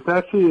specifically.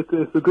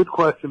 It's a good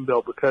question,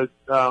 Bill, because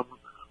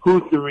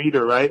who's the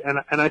reader, right?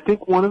 And I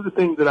think one of the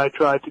things that I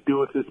tried to do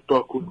with this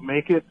book was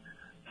make it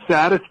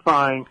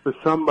satisfying for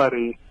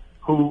somebody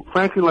who,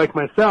 frankly, like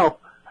myself,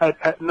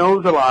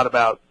 knows a lot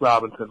about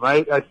Robinson,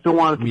 right? I still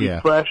wanted to be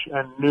fresh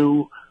and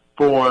new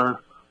for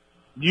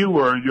you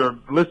or your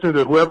listeners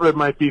or whoever it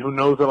might be who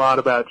knows a lot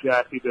about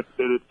Jackie, that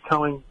it's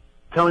telling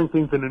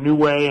things in a new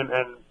way and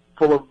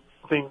full of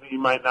things that you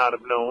might not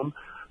have known,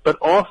 but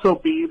also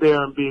be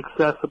there and be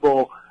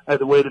accessible as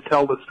a way to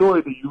tell the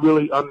story that you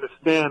really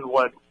understand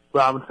what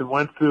Robinson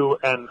went through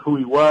and who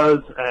he was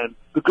and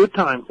the good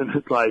times in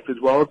his life as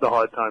well as the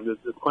hard times.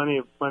 There's plenty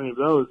of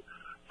those.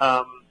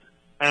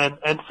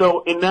 And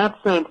so in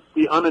that sense,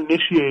 the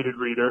uninitiated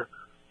reader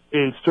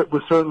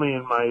was certainly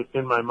in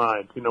my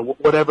mind,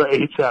 whatever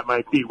age that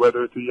might be,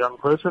 whether it's a young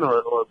person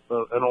or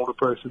an older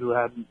person who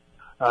hadn't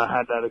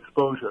had that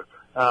exposure.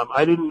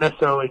 I didn't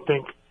necessarily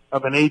think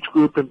of an age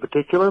group in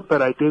particular,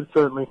 but I did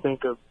certainly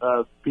think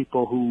of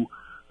people who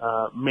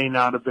may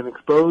not have been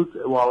exposed,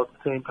 while at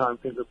the same time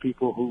think of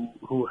people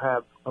who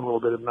have a little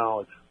bit of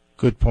knowledge.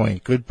 Good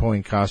point,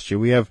 Kostya.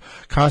 We have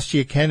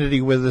Kostya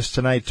Kennedy with us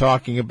tonight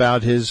talking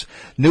about his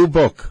new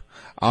book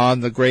on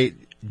the great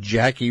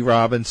Jackie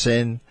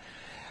Robinson.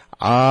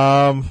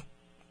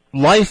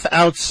 Life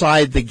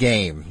outside the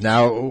game.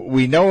 Now,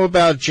 we know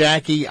about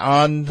Jackie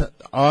on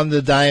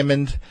the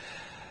diamond.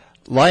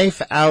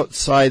 Life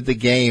outside the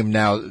game.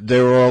 Now,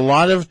 there were a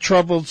lot of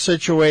troubled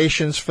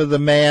situations for the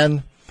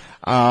man.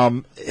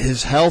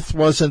 His health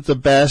wasn't the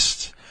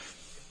best.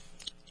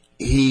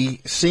 He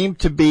seemed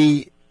to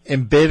be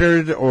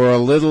embittered or a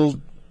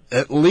little,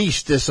 at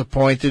least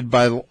disappointed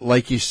by,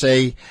 like you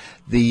say,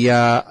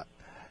 the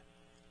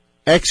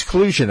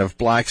exclusion of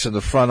blacks in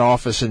the front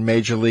office in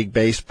Major League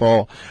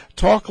Baseball.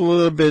 Talk a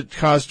little bit,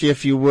 Kostya,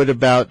 if you would,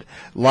 about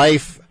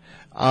life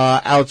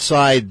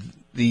outside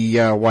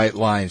the white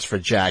lines for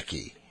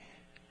Jackie.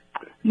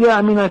 Yeah,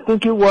 I mean, I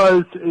think it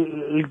was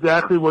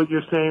exactly what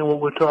you're saying, what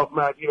we're talking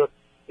about. You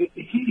know,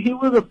 he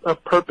was a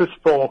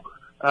purposeful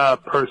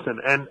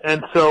person,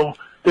 and so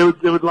there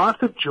was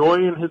lots of joy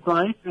in his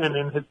life, and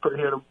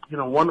he had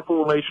a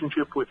wonderful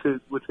relationship with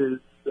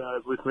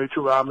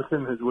Rachel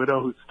Robinson, his widow,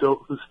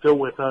 who's still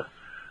with us,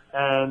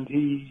 and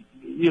he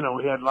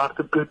had lots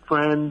of good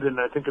friends, and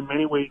I think in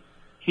many ways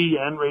he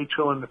and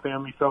Rachel and the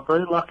family felt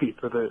very lucky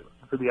for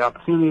the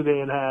opportunity they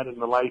had and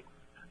the life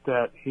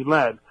that he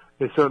led.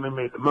 They certainly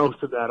made the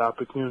most of that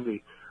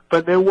opportunity,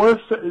 but there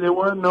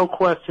were no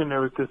question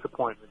there was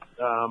disappointment,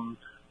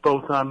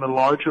 both on the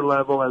larger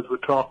level as we're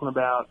talking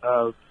about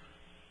of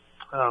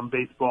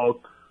baseball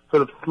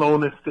sort of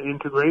slowness to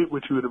integrate,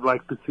 which we would have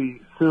liked to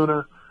see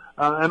sooner.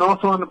 And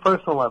also on the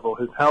personal level,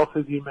 his health,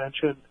 as you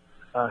mentioned,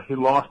 he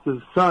lost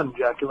his son,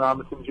 Jackie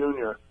Robinson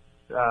Jr.,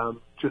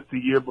 just a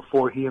year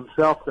before he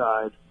himself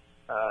died.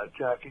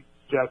 Jackie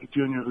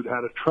Jr., who'd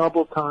had a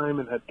troubled time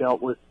and had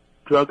dealt with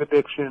drug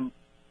addiction,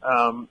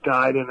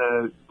 died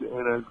in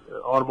an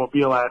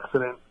automobile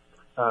accident,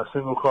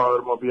 single car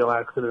automobile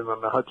accident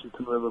on the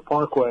Hutchinson River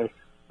Parkway.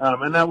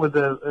 And that was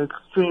an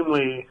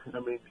extremely,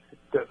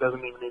 that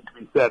doesn't even need to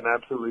be said, an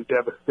absolutely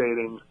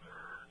devastating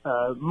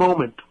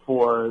moment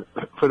for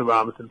the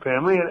Robinson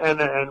family,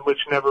 and which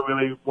never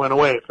really went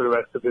away for the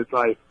rest of his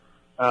life.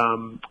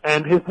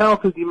 And his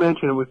health, as you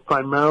mentioned, it was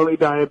primarily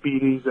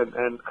diabetes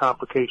and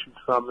complications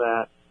from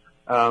that.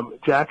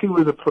 Jackie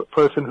was a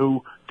person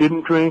who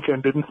didn't drink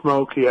and didn't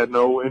smoke. He had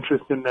no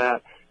interest in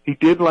that. He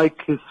did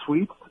like his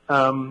sweets,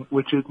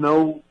 which is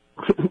no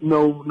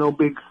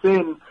big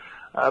sin,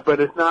 but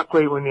it's not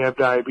great when you have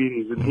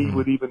diabetes. And he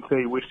would even say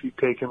he wished he'd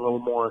taken a little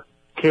more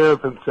care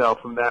of himself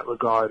in that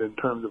regard in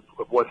terms of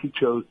what he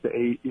chose to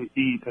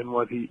eat and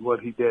what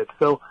he did.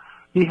 So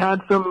he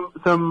had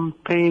some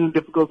pain and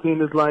difficulty in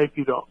his life.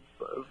 He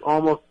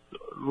almost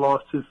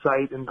lost his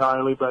sight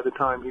entirely by the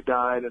time he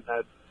died and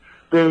had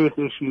various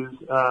issues.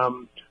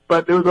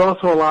 But there was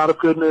also a lot of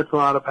goodness, a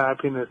lot of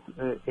happiness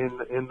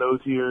in those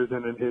years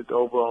and in his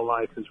overall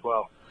life as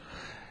well.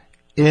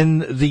 In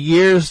the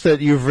years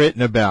that you've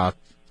written about,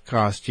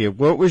 Kostya,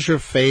 what was your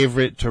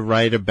favorite to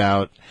write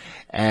about?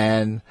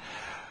 And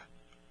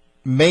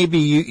maybe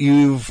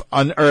you've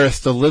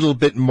unearthed a little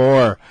bit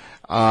more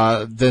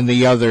than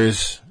the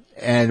others.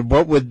 And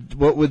what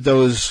would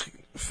those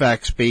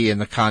facts be in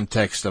the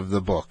context of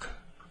the book?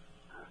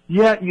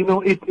 Yeah,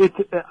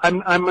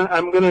 I'm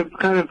going to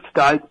kind of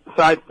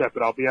sidestep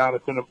it, I'll be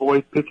honest, and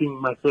avoid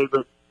picking my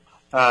favorite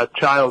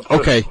child,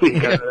 so to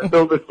speak. It's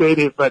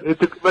overstated, but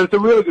it's a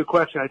really good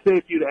question. I'd say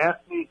if you'd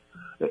asked me,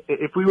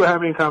 if we were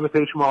having a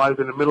conversation while I was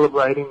in the middle of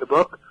writing the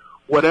book,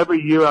 whatever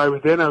year I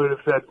was in, I would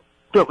have said,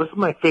 Bill, this is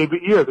my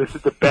favorite year. This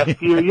is the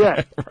best year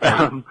yet.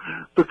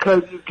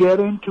 Because you get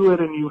into it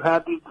and you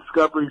have these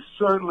discoveries.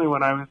 Certainly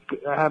when I was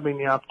having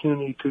the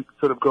opportunity to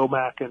sort of go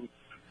back and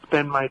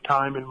spend my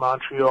time in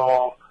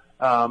Montreal,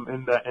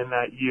 in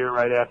that year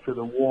right after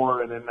the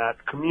war, and in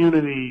that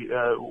community,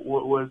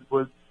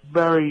 was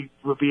very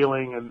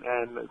revealing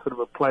and sort of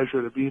a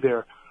pleasure to be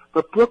there.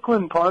 But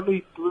Brooklyn,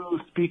 partly through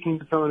speaking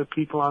to some of the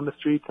people on the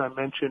streets, I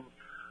mentioned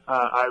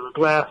Ira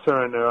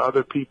Glasser, and there are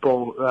other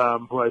people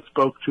who I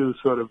spoke to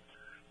sort of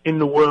in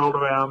the world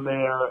around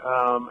there,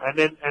 and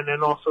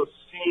then also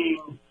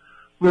seeing,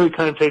 really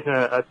kind of taking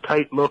a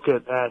tight look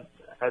at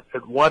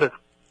what a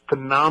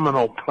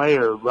phenomenal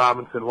player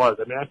Robinson was.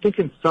 I mean, I think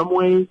in some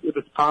ways it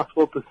is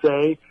possible to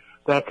say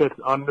that gets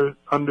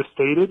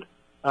understated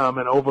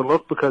and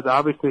overlooked, because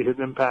obviously his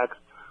impact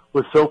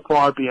was so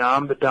far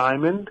beyond the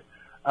diamond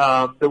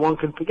that one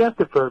can forget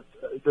that for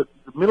the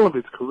middle of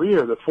his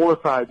career, the 4 or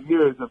 5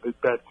 years of his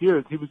best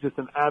years, he was just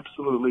an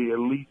absolutely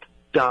elite,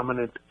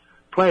 dominant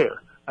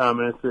player.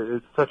 And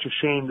it's such a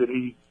shame that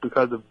he,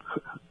 because of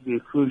the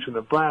exclusion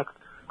of blacks,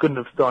 couldn't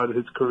have started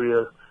his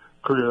career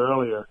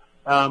earlier.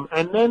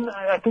 And then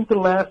I think the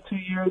last 2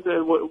 years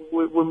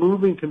were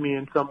moving to me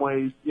in some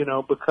ways,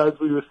 because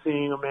we were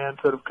seeing a man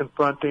sort of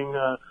confronting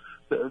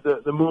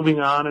the moving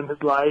on in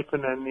his life,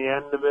 and then the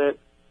end of it.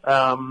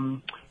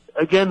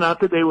 Again,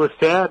 not that they were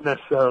sad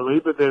necessarily,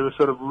 but they were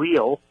sort of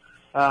real.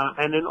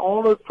 And in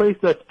all those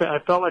places, I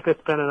felt like I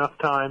spent enough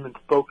time and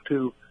spoke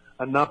to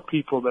enough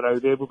people that I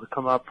was able to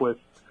come up with,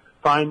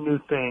 find new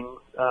things,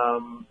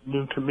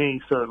 new to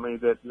me certainly,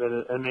 that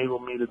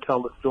enabled me to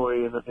tell the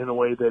story in a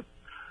way that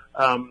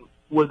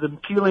was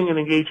appealing and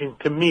engaging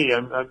to me.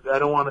 I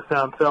don't want to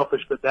sound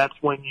selfish, but that's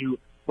when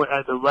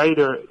as a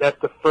writer, that's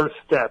the first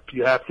step.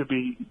 You have to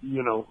be,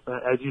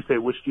 as you say,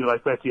 which do you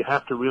like best? You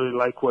have to really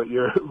like what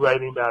you're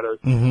writing about or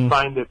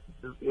find it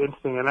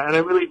interesting. And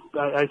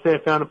I say I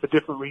found it for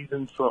different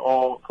reasons for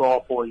all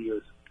 4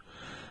 years.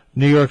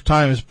 New York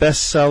Times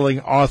best-selling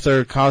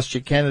author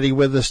Kostya Kennedy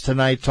with us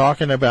tonight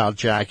talking about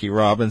Jackie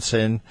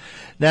Robinson.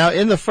 Now,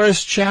 in the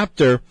first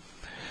chapter,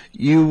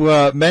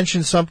 you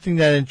mentioned something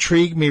that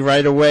intrigued me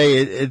right away.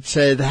 It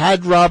said,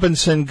 had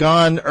Robinson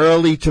gone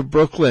early to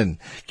Brooklyn?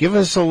 Give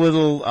us a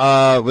little,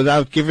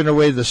 without giving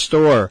away the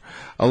store,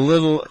 a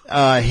little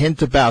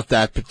hint about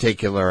that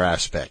particular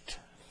aspect.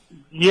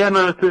 Yeah,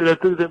 no,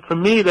 for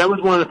me, that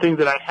was one of the things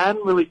that I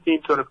hadn't really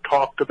seen sort of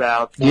talked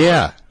about.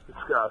 Yeah.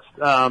 Discussed.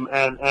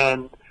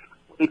 And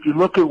if you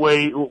look at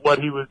what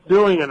he was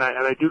doing, and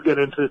I do get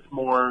into this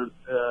more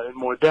in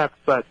more depth,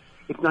 but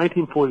it's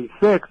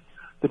 1946.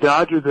 The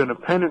Dodgers are in a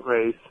pennant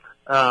race,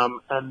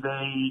 and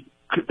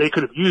they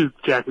could have used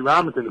Jackie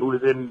Robinson, who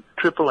was in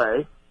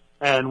AAA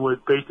and was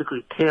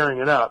basically tearing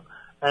it up.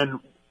 And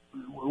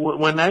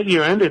when that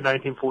year ended,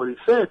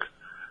 1946,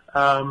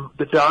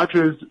 the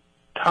Dodgers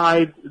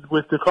tied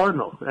with the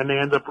Cardinals, and they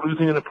ended up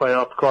losing in the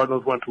playoffs. The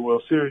Cardinals went to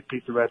World Series,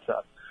 beat the Red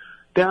Sox.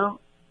 Down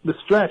the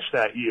stretch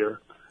that year,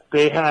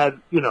 they had,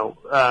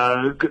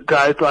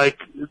 guys like,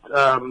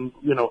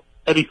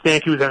 Eddie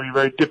Sankey was having a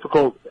very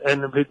difficult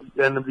end of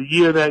the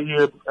year that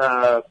year.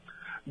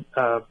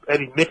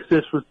 Eddie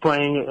Mixis was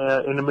playing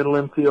in the middle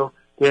infield.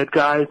 They had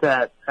guys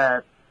at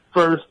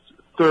first,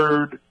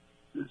 third,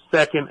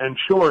 second, and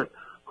short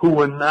who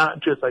were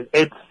not just like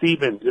Ed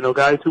Stevens,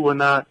 guys who were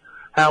not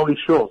Howie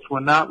Schultz,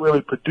 were not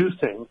really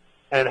producing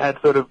and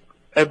had sort of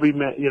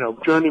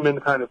journeyman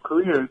kind of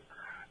careers.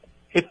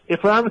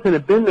 If Robinson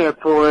had been there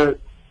for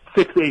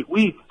 6-8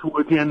 weeks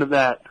towards the end of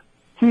that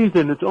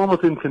season, it's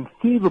almost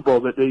inconceivable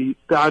that the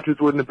Dodgers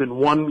wouldn't have been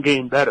one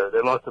game better.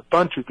 They lost a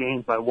bunch of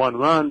games by 1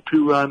 run,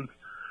 2 runs,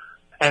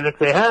 and if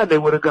they had, they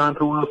would have gone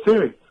to World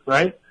Series,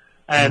 right?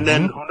 And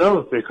then who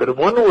knows? They could have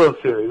won the World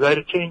Series, right?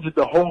 It changes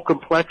the whole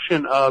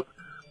complexion of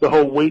the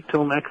whole wait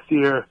till next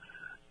year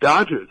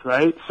Dodgers,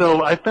 right?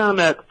 So I found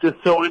that just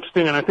so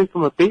interesting, and I think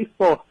from a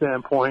baseball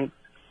standpoint,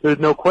 there's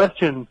no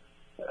question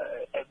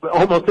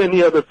almost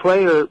any other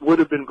player would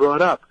have been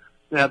brought up.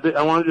 Now,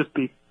 I want to just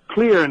be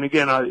clear, and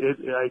again, I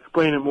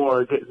explain it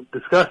more,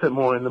 discuss it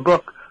more in the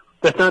book.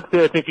 That's not to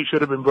say I think he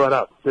should have been brought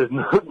up.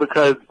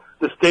 Because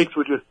the stakes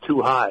were just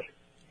too high.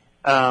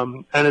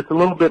 And it's a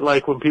little bit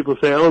like when people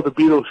say, the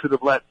Beatles should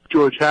have let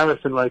George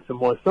Harrison write some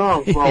more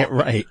songs. Well, yeah,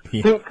 right.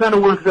 Yeah. It kind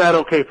of works out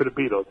okay for the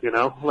Beatles,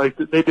 like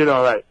they did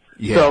all right.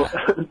 Yeah.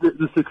 So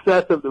the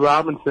success of the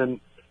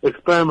Robinson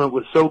experiment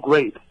was so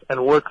great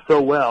and worked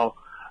so well,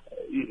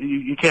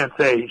 you can't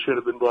say he should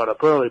have been brought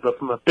up early, but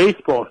from a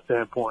baseball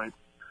standpoint,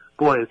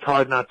 boy, it's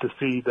hard not to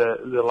see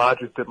the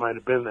logic that might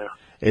have been there.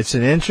 It's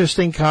an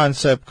interesting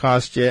concept,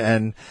 Kostya,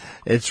 and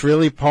it's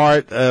really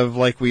part of,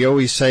 like we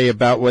always say,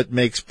 about what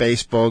makes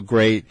baseball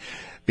great,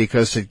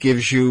 because it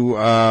gives you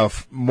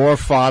more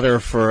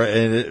fodder for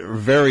a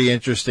very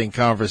interesting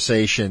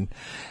conversation.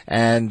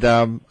 And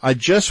I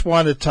just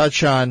want to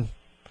touch on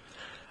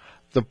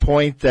the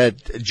point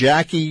that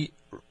Jackie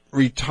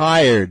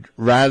retired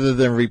rather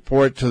than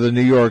report to the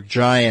New York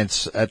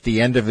Giants at the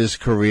end of his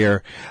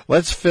career.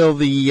 Let's fill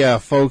the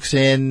folks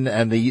in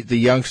and the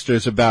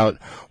youngsters about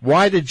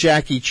why did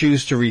Jackie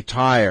choose to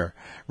retire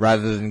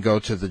rather than go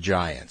to the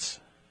Giants?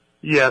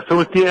 Yeah, so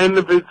at the end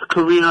of his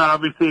career,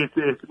 obviously,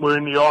 we're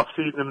in the off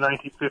season of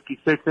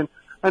 1956,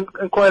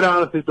 and quite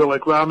honestly, Bill,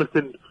 like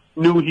Robinson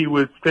knew he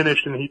was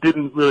finished, and he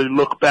didn't really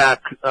look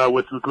back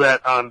with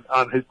regret on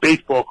his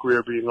baseball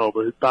career being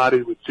over. His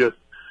body was just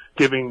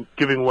giving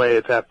way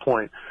at that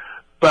point.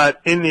 But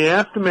in the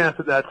aftermath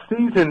of that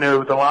season, there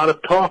was a lot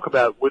of talk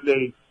about would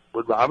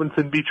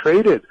Robinson be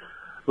traded.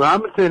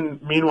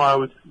 Robinson, meanwhile,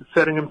 was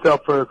setting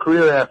himself for a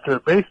career after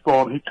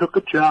baseball, and he took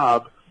a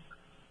job,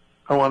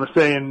 I want to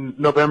say in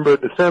November,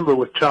 December,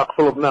 with Chock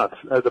full of nuts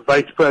as a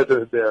vice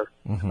president there.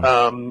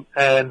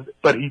 Mm-hmm.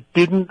 But he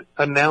didn't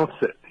announce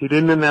it. He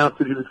didn't announce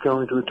that he was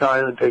going to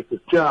retire and take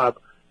this job.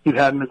 He'd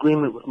had an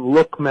agreement with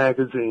Look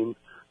magazine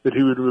that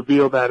he would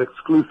reveal that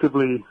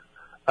exclusively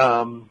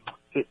in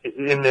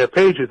the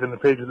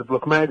pages of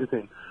Look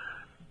magazine.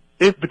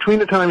 Between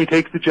the time he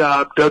takes the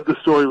job, does the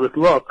story with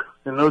Look,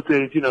 in those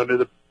days,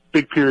 there's a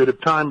big period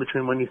of time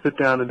between when you sit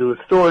down and do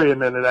a story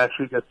and then it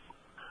actually gets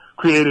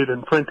created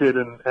and printed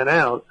and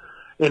out.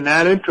 In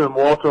that interim,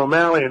 Walter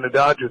O'Malley and the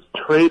Dodgers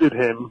traded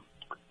him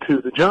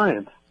to the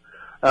Giants.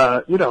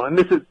 And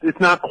it's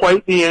not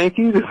quite the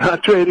Yankees. It's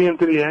not trading him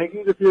to the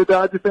Yankees if you're a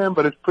Dodger fan,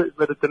 but it's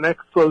the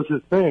next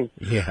closest thing.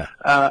 Yeah.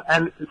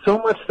 And so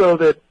much so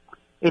that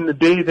in the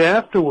days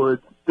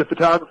afterwards, the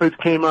photographers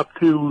came up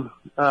to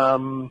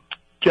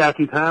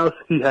Jackie's house.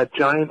 He had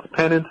Giants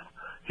pennants.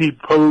 He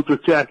posed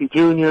with Jackie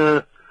Jr.,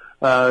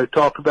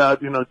 talked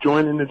about,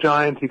 joining the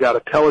Giants. He got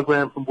a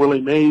telegram from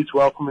Willie Mays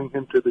welcoming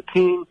him to the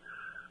team.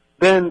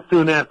 Then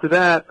soon after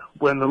that,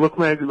 when the Look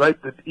magazine, right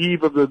the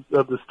eve of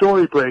the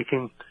story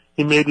breaking,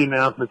 he made the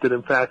announcement that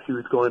in fact he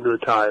was going to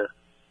retire.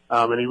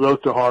 And he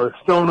wrote to Horace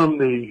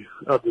Stoneham,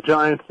 of the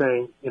Giants,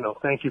 saying,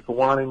 thank you for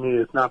wanting me.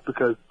 It's not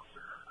because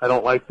I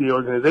don't like the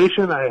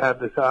organization. I have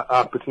this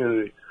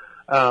opportunity.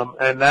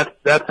 And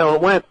that's how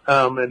it went.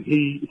 And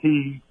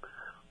he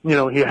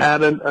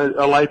had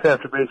a life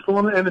after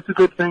baseball, and it's a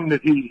good thing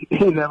that he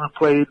never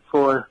played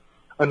for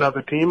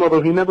another team,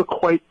 although he never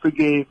quite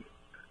forgave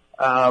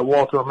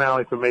Walter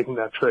O'Malley for making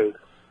that trade.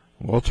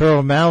 Walter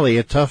O'Malley,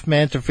 a tough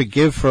man to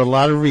forgive for a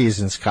lot of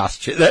reasons,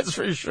 Kostya, that's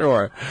for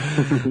sure.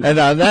 And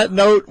on that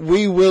note,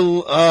 we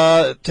will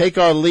take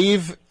our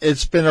leave.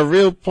 It's been a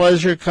real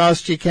pleasure,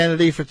 Kostya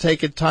Kennedy, for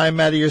taking time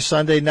out of your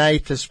Sunday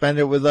night to spend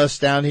it with us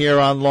down here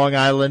on Long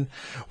Island.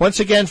 Once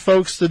again,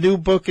 folks, the new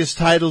book is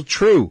titled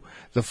True,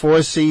 The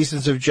 4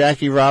 Seasons of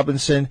Jackie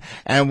Robinson,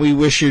 and we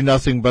wish you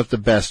nothing but the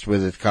best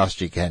with it,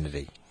 Kostya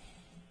Kennedy.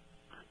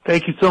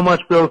 Thank you so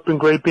much, Bill. It's been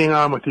great being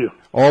on with you.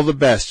 All the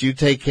best. You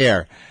take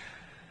care.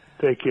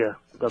 Take care.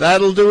 Bye-bye.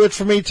 That'll do it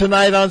for me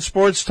tonight on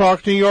Sports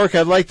Talk New York.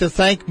 I'd like to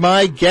thank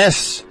my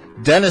guests,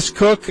 Dennis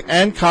Cook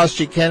and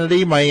Kostya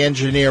Kennedy, my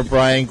engineer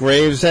Brian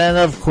Graves, and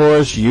of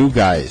course you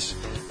guys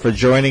for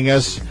joining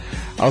us.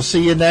 I'll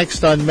see you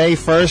next on May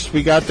 1st.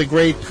 We got the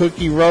great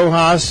Cookie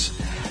Rojas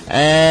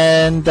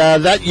and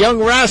that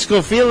young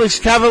rascal Felix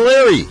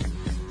Cavalieri.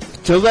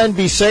 Till then,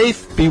 be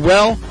safe, be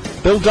well.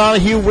 Bill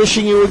Donahue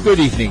wishing you a good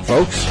evening,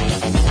 folks.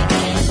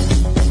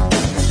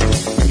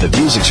 The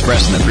views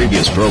expressed in the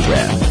previous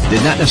program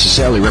did not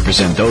necessarily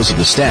represent those of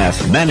the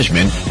staff,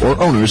 management, or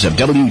owners of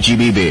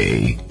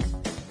WGBB.